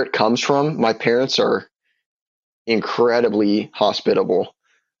 Where it comes from, my parents are incredibly hospitable.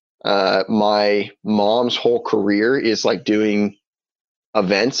 My mom's whole career is doing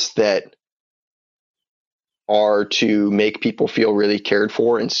events that are to make people feel really cared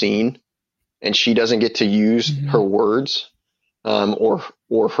for and seen. And she doesn't get to use her words, or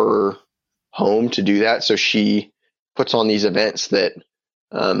her home to do that. So she puts on these events that,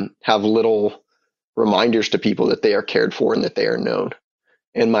 have little reminders to people that they are cared for and that they are known.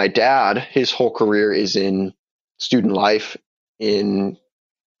 And my dad, his whole career is in student life in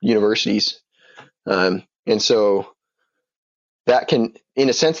universities. And so that can, in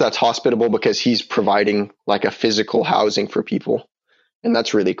a sense, that's hospitable because he's providing a physical housing for people. And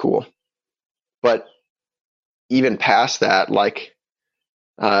that's really cool. But even past that,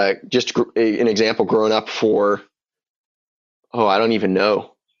 just an example, growing up for, I don't even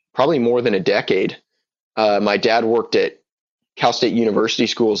know, probably more than a decade. My dad worked at Cal State University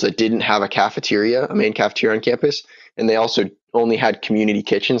schools that didn't have a main cafeteria on campus. And they also only had community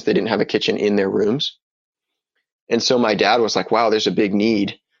kitchens. They didn't have a kitchen in their rooms. And so my dad was like, wow, there's a big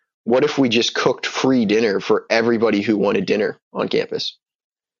need. What if we just cooked free dinner for everybody who wanted dinner on campus?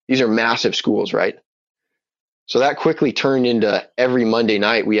 These are massive schools, right? So that quickly turned into every Monday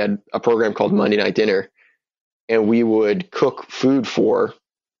night, we had a program called Monday Night Dinner, and we would cook food for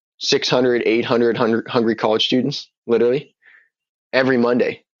 600, 800 hungry college students, literally, every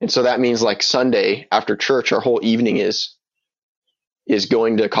Monday. And so that means Sunday after church, our whole evening is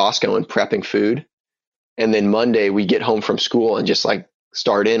going to Costco and prepping food. And then Monday we get home from school and just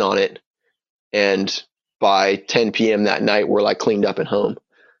start in on it. And by 10 p.m. that night, we're cleaned up and home.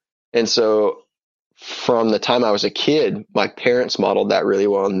 And so from the time I was a kid, my parents modeled that really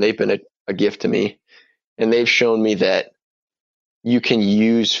well, and they've been a gift to me. And they've shown me that you can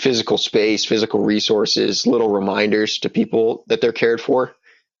use physical space, physical resources, little reminders to people that they're cared for.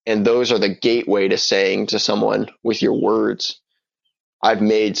 And those are the gateway to saying to someone with your words, I've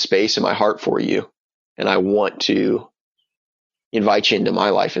made space in my heart for you, and I want to invite you into my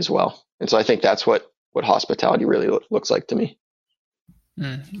life as well. And so I think that's what hospitality really looks like to me.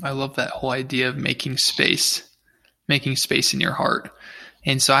 I love that whole idea of making space in your heart.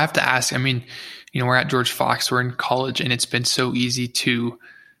 And so I have to ask, we're at George Fox, we're in college, and it's been so easy to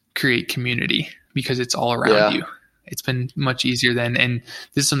create community because it's all around you. It's been much easier then. And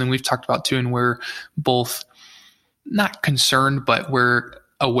this is something we've talked about too, and we're both not concerned, but we're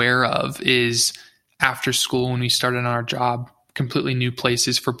aware of, is after school, when we started on our job, completely new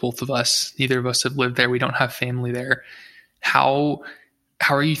places for both of us. Neither of us have lived there. We don't have family there. How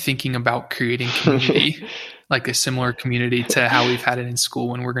are you thinking about creating community, a similar community to how we've had it in school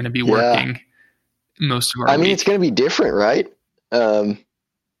when we're going to be working most of our I mean, week. it's going to be different, right? And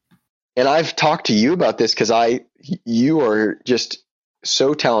I've talked to you about this because you are just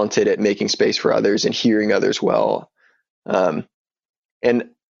so talented at making space for others and hearing others well. Um, and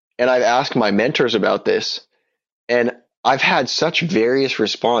I've asked my mentors about this, and I've had such various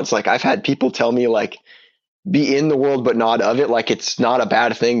response. Like I've had people tell me like, be in the world but not of it. Like it's not a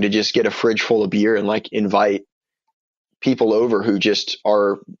bad thing to just get a fridge full of beer and like invite people over who just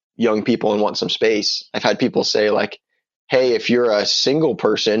are young people and want some space. I've had people say like, hey, if you're a single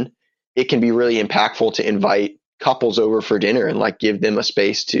person, it can be really impactful to invite couples over for dinner and like give them a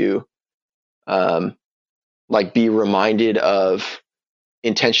space to like be reminded of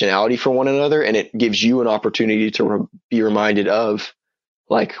intentionality for one another. And it gives you an opportunity to be reminded of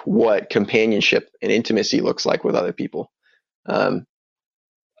like what companionship and intimacy looks like with other people.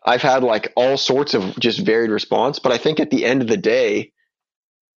 I've had like all sorts of just varied response, but I think at the end of the day,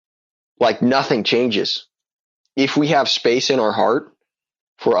 like nothing changes. If we have space in our heart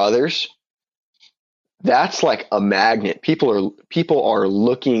for others, that's like a magnet. People are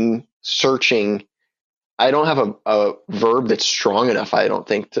looking, searching. I don't have a verb that's strong enough, I don't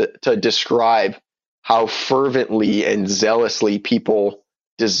think, to describe how fervently and zealously people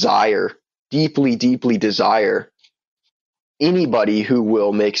desire, deeply, deeply desire anybody who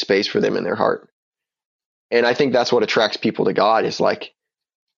will make space for them in their heart. And I think that's what attracts people to God is like,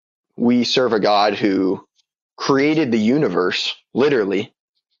 we serve a God who created the universe, literally,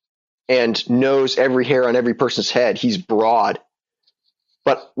 and knows every hair on every person's head. He's broad.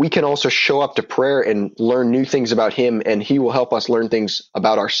 But we can also show up to prayer and learn new things about him, and he will help us learn things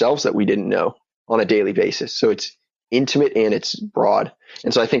about ourselves that we didn't know on a daily basis. So it's intimate and it's broad.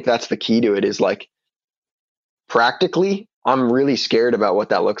 And so I think that's the key to it is like, practically, I'm really scared about what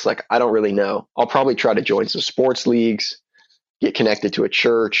that looks like. I don't really know. I'll probably try to join some sports leagues, get connected to a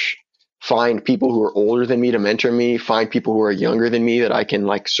church, find people who are older than me to mentor me, find people who are younger than me that I can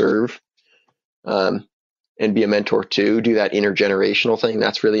like serve and be a mentor to, do that intergenerational thing.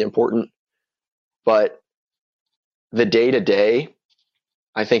 That's really important. But the day to day,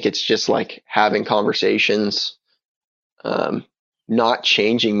 I think it's just like having conversations, not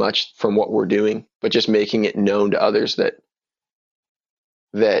changing much from what we're doing, but just making it known to others that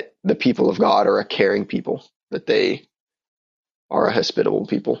the people of God are a caring people, that they are a hospitable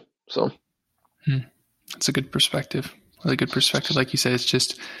people. So That's a good perspective. Really good perspective. Like you said, it's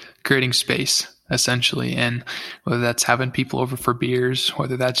just creating space essentially. And whether that's having people over for beers,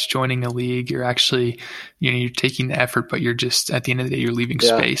 whether that's joining a league, you're actually, you're taking the effort, but you're just, at the end of the day, you're leaving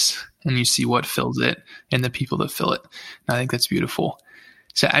space and you see what fills it and the people that fill it. And I think that's beautiful.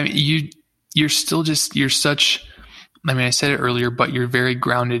 So, I mean, you're still just, you're such, I mean, I said it earlier, but you're very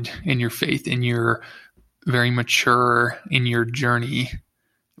grounded in your faith and you're very mature in your journey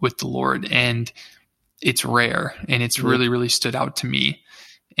with the Lord. And it's rare and it's really, really stood out to me.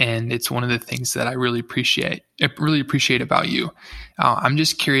 And it's one of the things that I really appreciate about you. I'm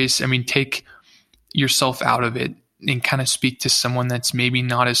just curious. I mean, take yourself out of it and kind of speak to someone that's maybe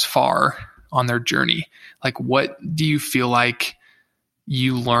not as far on their journey. Like, what do you feel like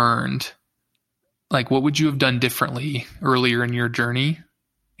you learned? Like, what would you have done differently earlier in your journey,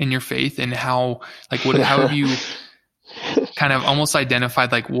 in your faith, and how have you kind of almost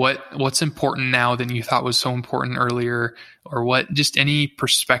identified like what's important now than you thought was so important earlier, or what, just any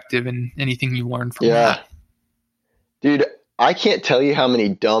perspective and anything you learned from that? Dude, I can't tell you how many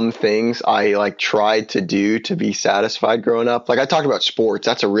dumb things I like tried to do to be satisfied growing up. Like I talked about sports.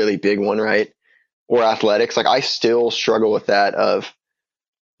 That's a really big one, right? Or athletics. Like I still struggle with that of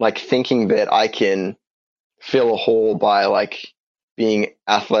like thinking that I can fill a hole by like being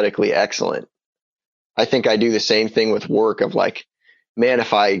athletically excellent. I think I do the same thing with work of like, man,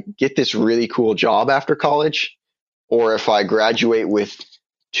 if I get this really cool job after college, or if I graduate with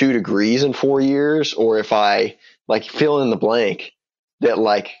 2 degrees in 4 years, or if I like fill in the blank, that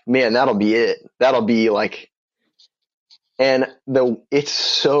like, man, that'll be it. That'll be like, and it's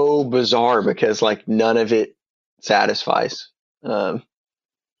so bizarre because like none of it satisfies.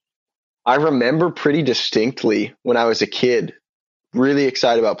 I remember pretty distinctly when I was a kid, really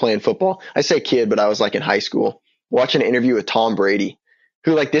excited about playing football. I say kid, but I was like in high school, watching an interview with Tom Brady,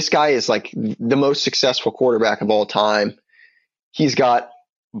 who like this guy is like the most successful quarterback of all time. He's got,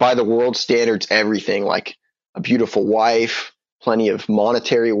 by the world standards, everything, like a beautiful wife, plenty of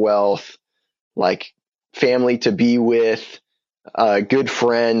monetary wealth, like family to be with, good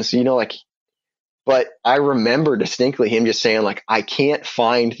friends, like, but I remember distinctly him just saying like, I can't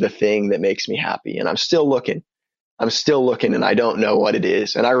find the thing that makes me happy. And I'm still looking and I don't know what it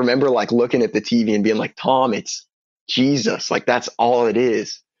is. And I remember like looking at the TV and being like, Tom, it's Jesus. Like that's all it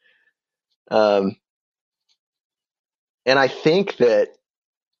is. And I think that,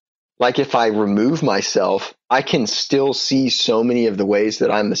 like, if I remove myself, I can still see so many of the ways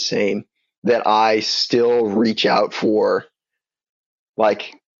that I'm the same, that I still reach out for,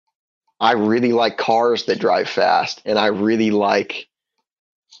 like, I really like cars that drive fast, and I really like,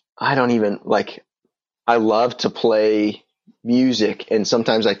 I don't even like, I love to play music, and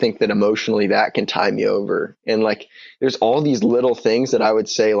sometimes I think that emotionally that can tie me over. And like, there's all these little things that I would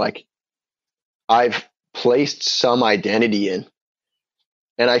say, like, I've placed some identity in.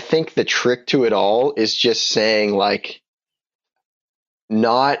 And I think the trick to it all is just saying, like,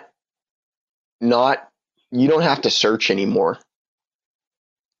 not, you don't have to search anymore.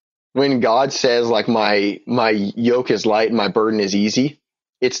 When God says, like, my yoke is light and my burden is easy,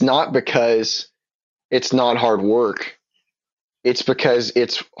 it's not because it's not hard work. It's because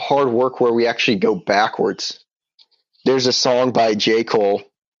it's hard work where we actually go backwards. There's a song by J. Cole,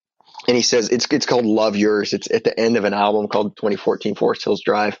 and he says it's called Love Yours. It's at the end of an album called 2014 Forest Hills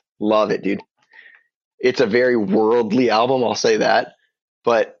Drive. Love it, dude. It's a very worldly album, I'll say that,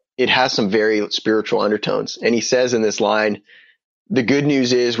 but it has some very spiritual undertones. And he says in this line, the good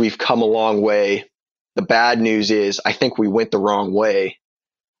news is we've come a long way. The bad news is I think we went the wrong way.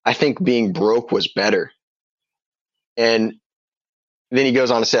 I think being broke was better. And then he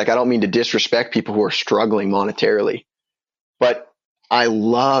goes on to say, like, I don't mean to disrespect people who are struggling monetarily, but I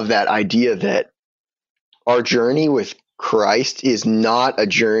love that idea that our journey with Christ is not a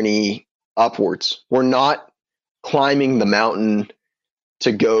journey upwards. We're not climbing the mountain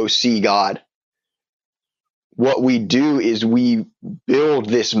to go see God. What we do is we build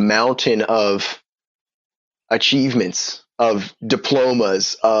this mountain of achievements, of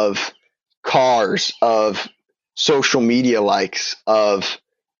diplomas, of cars, of social media likes, of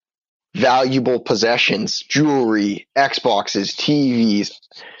valuable possessions, jewelry, Xboxes, TVs,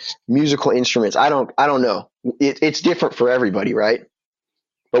 musical instruments. I don't know. It's different for everybody, right?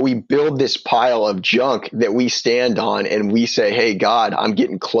 But we build this pile of junk that we stand on and we say, hey, God, I'm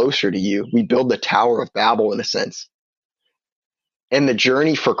getting closer to you. We build the Tower of Babel in a sense. And the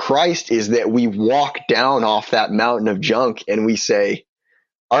journey for Christ is that we walk down off that mountain of junk and we say,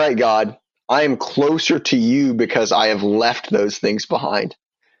 all right, God, I am closer to you because I have left those things behind.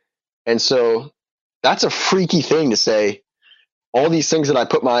 And so that's a freaky thing to say. All these things that I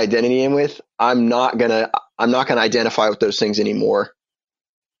put my identity in with, I'm not gonna identify with those things anymore.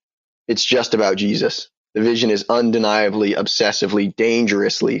 It's just about Jesus. The vision is undeniably, obsessively,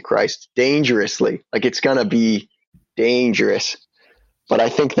 dangerously Christ. Dangerously. Like, it's gonna be dangerous. But I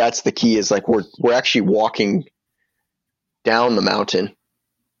think that's the key, is like we're actually walking down the mountain.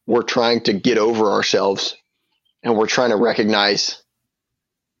 We're trying to get over ourselves, and we're trying to recognize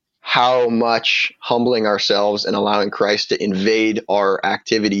how much humbling ourselves and allowing Christ to invade our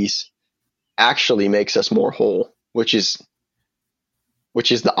activities actually makes us more whole, which is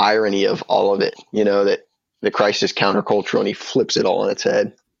the irony of all of it, you know, that Christ is countercultural and he flips it all on its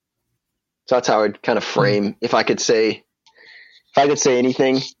head. So that's how I'd kind of frame, if I could say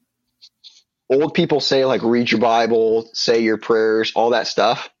anything. Old people say, like, read your Bible, say your prayers, all that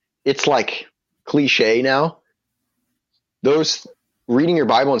stuff. It's like cliche now. Those reading your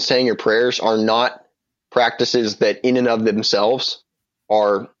Bible and saying your prayers are not practices that in and of themselves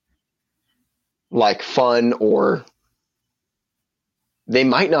are like fun, or they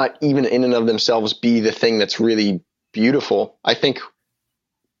might not even in and of themselves be the thing that's really beautiful. I think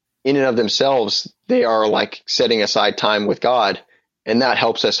in and of themselves, they are like setting aside time with God, and that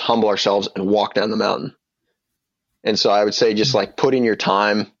helps us humble ourselves and walk down the mountain. And so I would say, just like, put in your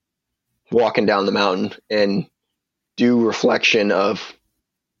time walking down the mountain and do reflection of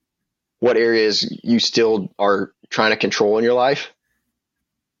what areas you still are trying to control in your life.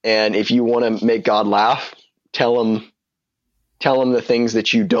 And if you want to make God laugh, tell him the things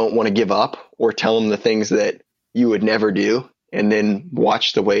that you don't want to give up, or tell him the things that you would never do. And then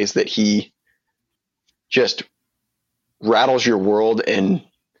watch the ways that he just rattles your world and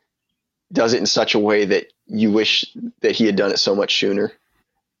does it in such a way that you wish that he had done it so much sooner.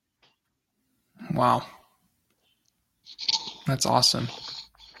 Wow. That's awesome.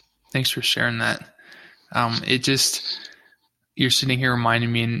 Thanks for sharing that. You're sitting here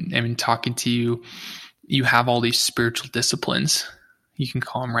reminding me, and talking to you, you have all these spiritual disciplines. You can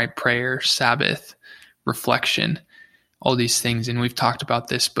call them, right? Prayer, Sabbath, reflection, all these things. And we've talked about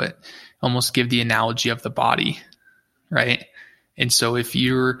this, but almost give the analogy of the body, right? And so if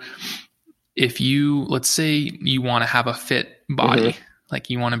you, let's say you want to have a fit body, like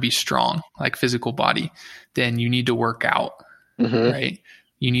you want to be strong, like physical body, then you need to work out, right?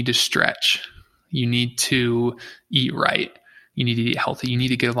 You need to stretch. You need to eat right. You need to eat healthy. You need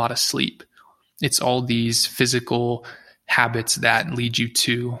to get a lot of sleep. It's all these physical habits that lead you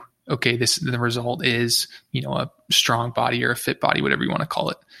to, okay, the result is, a strong body or a fit body, whatever you want to call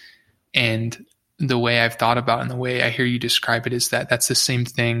it. And the way I've thought about it and the way I hear you describe it is that that's the same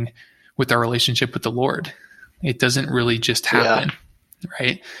thing with our relationship with the Lord. It doesn't really just happen,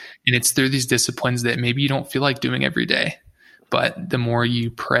 right? And it's through these disciplines that maybe you don't feel like doing every day, but the more you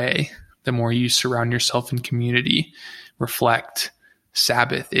pray, the more you surround yourself in community, reflect,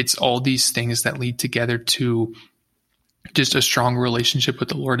 Sabbath, it's all these things that lead together to just a strong relationship with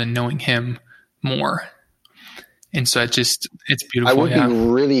the Lord and knowing him more. And so it's beautiful. I would be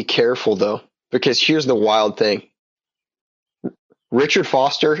really careful though, because here's the wild thing. Richard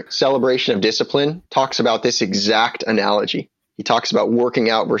Foster, Celebration of Discipline, talks about this exact analogy. He talks about working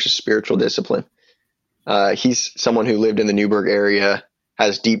out versus spiritual discipline. He's someone who lived in the Newburgh area,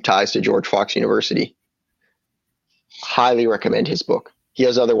 has deep ties to George Fox University. Highly recommend his book. He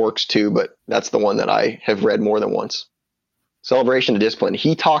has other works too, but that's the one that I have read more than once. Celebration of Discipline.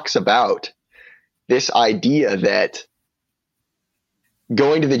 He talks about this idea that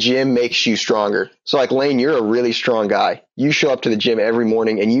going to the gym makes you stronger. So like Lane, you're a really strong guy. You show up to the gym every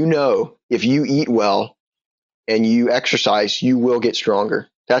morning and you know if you eat well and you exercise, you will get stronger.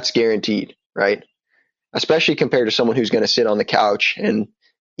 That's guaranteed, right? Especially compared to someone who's going to sit on the couch and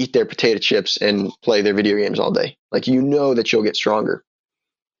eat their potato chips and play their video games all day. Like, you know that you'll get stronger.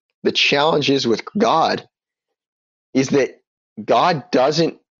 The challenge is with God is that God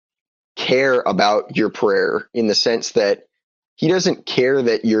doesn't care about your prayer in the sense that he doesn't care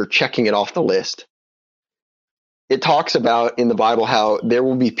that you're checking it off the list. It talks about in the Bible how there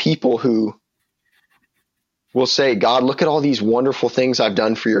will be people who will say, God, look at all these wonderful things I've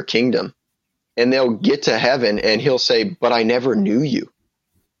done for your kingdom. And they'll get to heaven and he'll say, but I never knew you.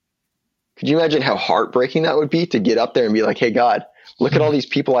 Could you imagine how heartbreaking that would be to get up there and be like, hey, God, look at all these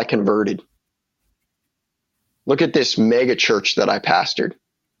people I converted. Look at this mega church that I pastored.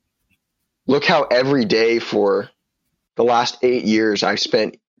 Look how every day for the last 8 years I've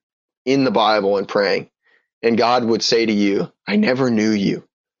spent in the Bible and praying. And God would say to you, I never knew you.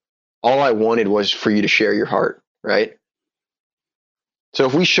 All I wanted was for you to share your heart, right? So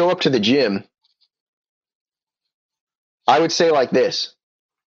if we show up to the gym, I would say like this.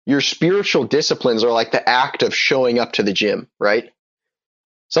 Your spiritual disciplines are like the act of showing up to the gym, right?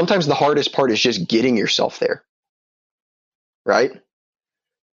 Sometimes the hardest part is just getting yourself there, right?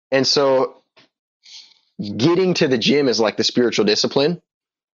 And so getting to the gym is like the spiritual discipline.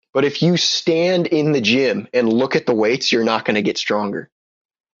 But if you stand in the gym and look at the weights, you're not going to get stronger.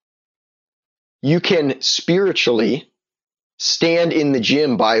 You can spiritually stand in the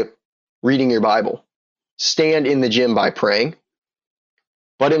gym by reading your Bible, stand in the gym by praying.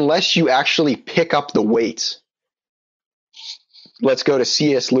 But unless you actually pick up the weights, let's go to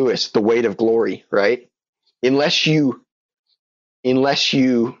C.S. Lewis, The Weight of Glory, right?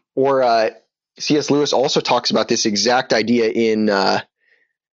 C.S. Lewis also talks about this exact idea in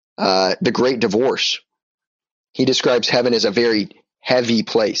The Great Divorce. He describes heaven as a very heavy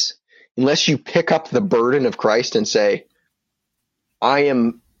place. Unless you pick up the burden of Christ and say, I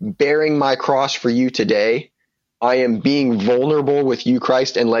am bearing my cross for you today. I am being vulnerable with you,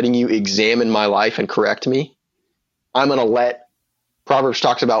 Christ, and letting you examine my life and correct me. Proverbs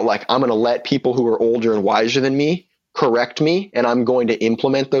talks about I'm going to let people who are older and wiser than me correct me, and I'm going to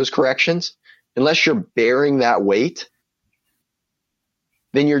implement those corrections. Unless you're bearing that weight,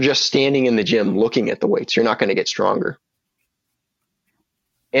 then you're just standing in the gym looking at the weights. You're not going to get stronger.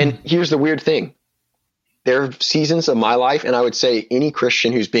 And here's the weird thing. There are seasons of my life, and I would say any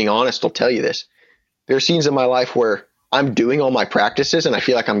Christian who's being honest will tell you this. There are scenes in my life where I'm doing all my practices and I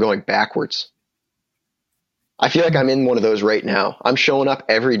feel like I'm going backwards. I feel like I'm in one of those right now. I'm showing up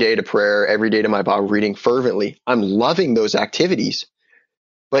every day to prayer, every day to my Bible reading fervently. I'm loving those activities.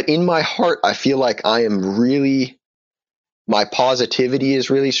 But in my heart, I feel like my positivity is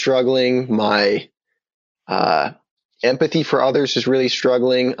really struggling. My empathy for others is really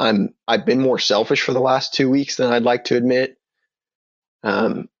struggling. I've been more selfish for the last 2 weeks than I'd like to admit.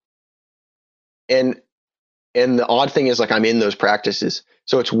 And the odd thing is I'm in those practices.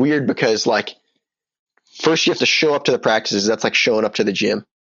 So it's weird because first you have to show up to the practices. That's like showing up to the gym.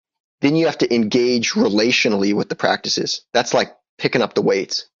 Then you have to engage relationally with the practices. That's like picking up the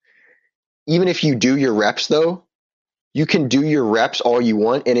weights. Even if you do your reps though, you can do your reps all you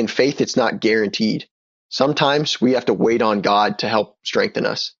want. And in faith, it's not guaranteed. Sometimes we have to wait on God to help strengthen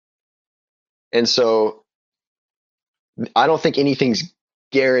us. And so I don't think anything's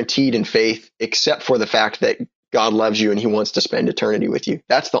guaranteed in faith except for the fact that God loves you and he wants to spend eternity with you.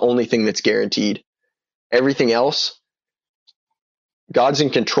 That's the only thing that's guaranteed. Everything else, God's in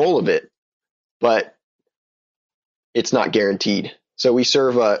control of it, but it's not guaranteed. So we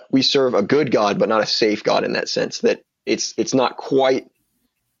serve a good God, but not a safe God in that sense, that it's not quite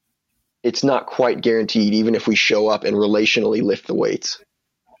guaranteed, even if we show up and relationally lift the weights.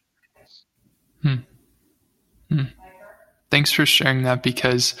 Thanks for sharing that,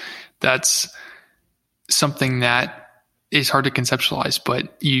 because that's something that is hard to conceptualize,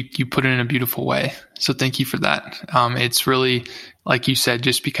 but you put it in a beautiful way. So thank you for that. It's really, like you said,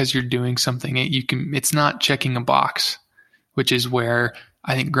 just because you're doing something, it's not checking a box, which is where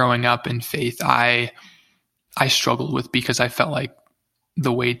I think growing up in faith, I struggled with, because I felt like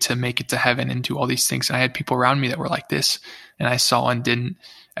the way to make it to heaven and do all these things, and I had people around me that were like this, and I saw and didn't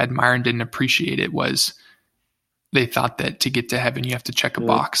admire and didn't appreciate it, was they thought that to get to heaven, you have to check a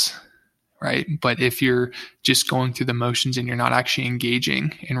box. Right. But if you're just going through the motions and you're not actually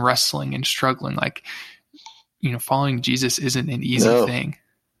engaging and wrestling and struggling, like, following Jesus isn't an easy thing,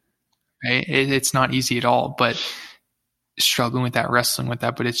 right? It's not easy at all, but struggling with that, wrestling with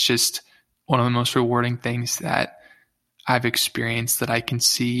that, but it's just one of the most rewarding things that I've experienced, that I can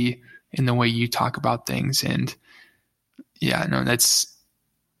see in the way you talk about things. And thanks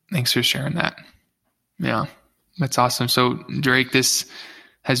for sharing that. Yeah, that's awesome. So Drake, this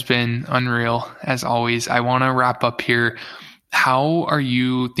has been unreal as always. I want to wrap up here. How are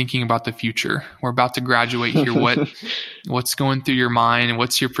you thinking about the future? We're about to graduate here. What's going through your mind?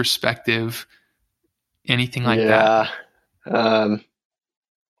 What's your perspective? Anything like that? I'll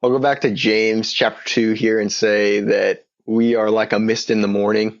go back to James chapter 2 here and say that we are like a mist in the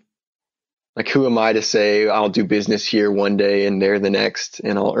morning. Like, who am I to say I'll do business here one day and there the next,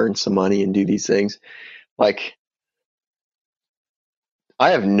 and I'll earn some money and do these things? Like,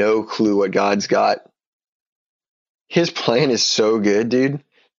 I have no clue what God's got. His plan is so good, dude,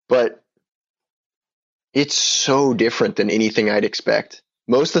 but it's so different than anything I'd expect.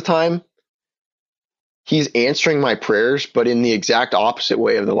 Most of the time, he's answering my prayers, but in the exact opposite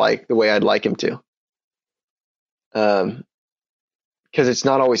way of the way I'd like him to. Because it's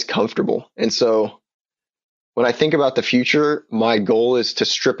not always comfortable. And so when I think about the future, my goal is to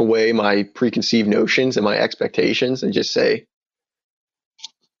strip away my preconceived notions and my expectations and just say,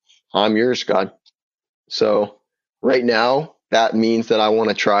 I'm yours, God. So right now, that means that I want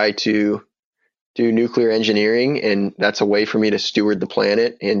to try to do nuclear engineering, and that's a way for me to steward the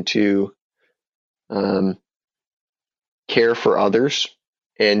planet and to care for others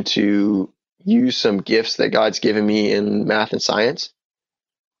and to use some gifts that God's given me in math and science.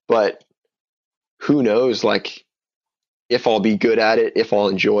 But who knows, like, if I'll be good at it, if I'll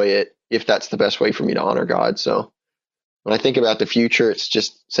enjoy it, if that's the best way for me to honor God. So when I think about the future, it's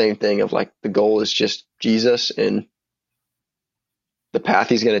just same thing of like, the goal is just Jesus, and the path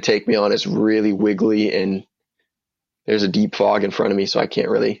he's going to take me on is really wiggly, and there's a deep fog in front of me, so I can't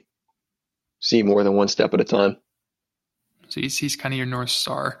really see more than one step at a time. So he's kind of your North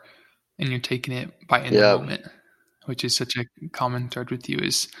Star, and you're taking it by in the moment, which is such a common thread with you,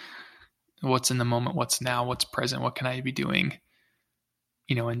 is what's in the moment, what's now, what's present, what can I be doing,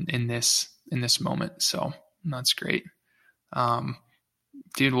 in this moment. So that's great.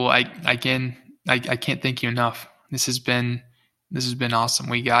 Dude, well, I can't thank you enough. This has been awesome.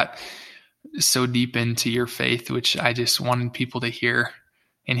 We got so deep into your faith, which I just wanted people to hear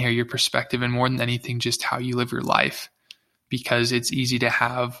your perspective, and more than anything, just how you live your life, because it's easy to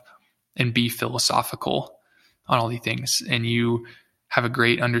have and be philosophical on all these things. And you have a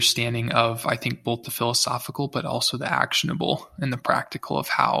great understanding of, I think, both the philosophical, but also the actionable and the practical of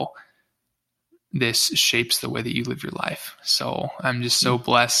how this shapes the way that you live your life. So I'm just so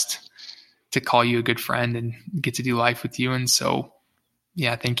blessed to call you a good friend and get to do life with you. And so,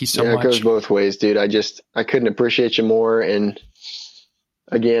 thank you so much. It goes both ways, dude. I couldn't appreciate you more. And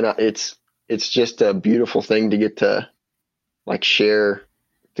again, it's just a beautiful thing to get to like share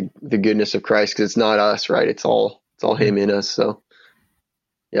the goodness of Christ, because it's not us, right? It's all him in us. So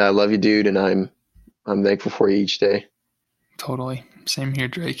I love you, dude. And I'm thankful for you each day. Totally. Same here,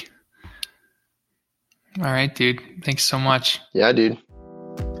 Drake. All right, dude. Thanks so much. Yeah, dude.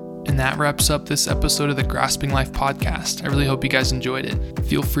 And that wraps up this episode of the Grasping Life podcast. I really hope you guys enjoyed it.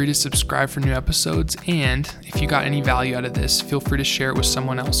 Feel free to subscribe for new episodes. And if you got any value out of this, feel free to share it with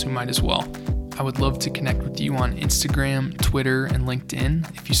someone else who might as well. I would love to connect with you on Instagram, Twitter, and LinkedIn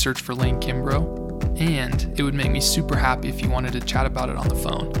if you search for Lane Kimbrough. And it would make me super happy if you wanted to chat about it on the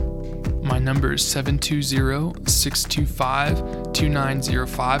phone. My number is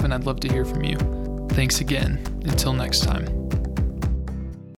 720-625-2905, and I'd love to hear from you. Thanks again. Until next time.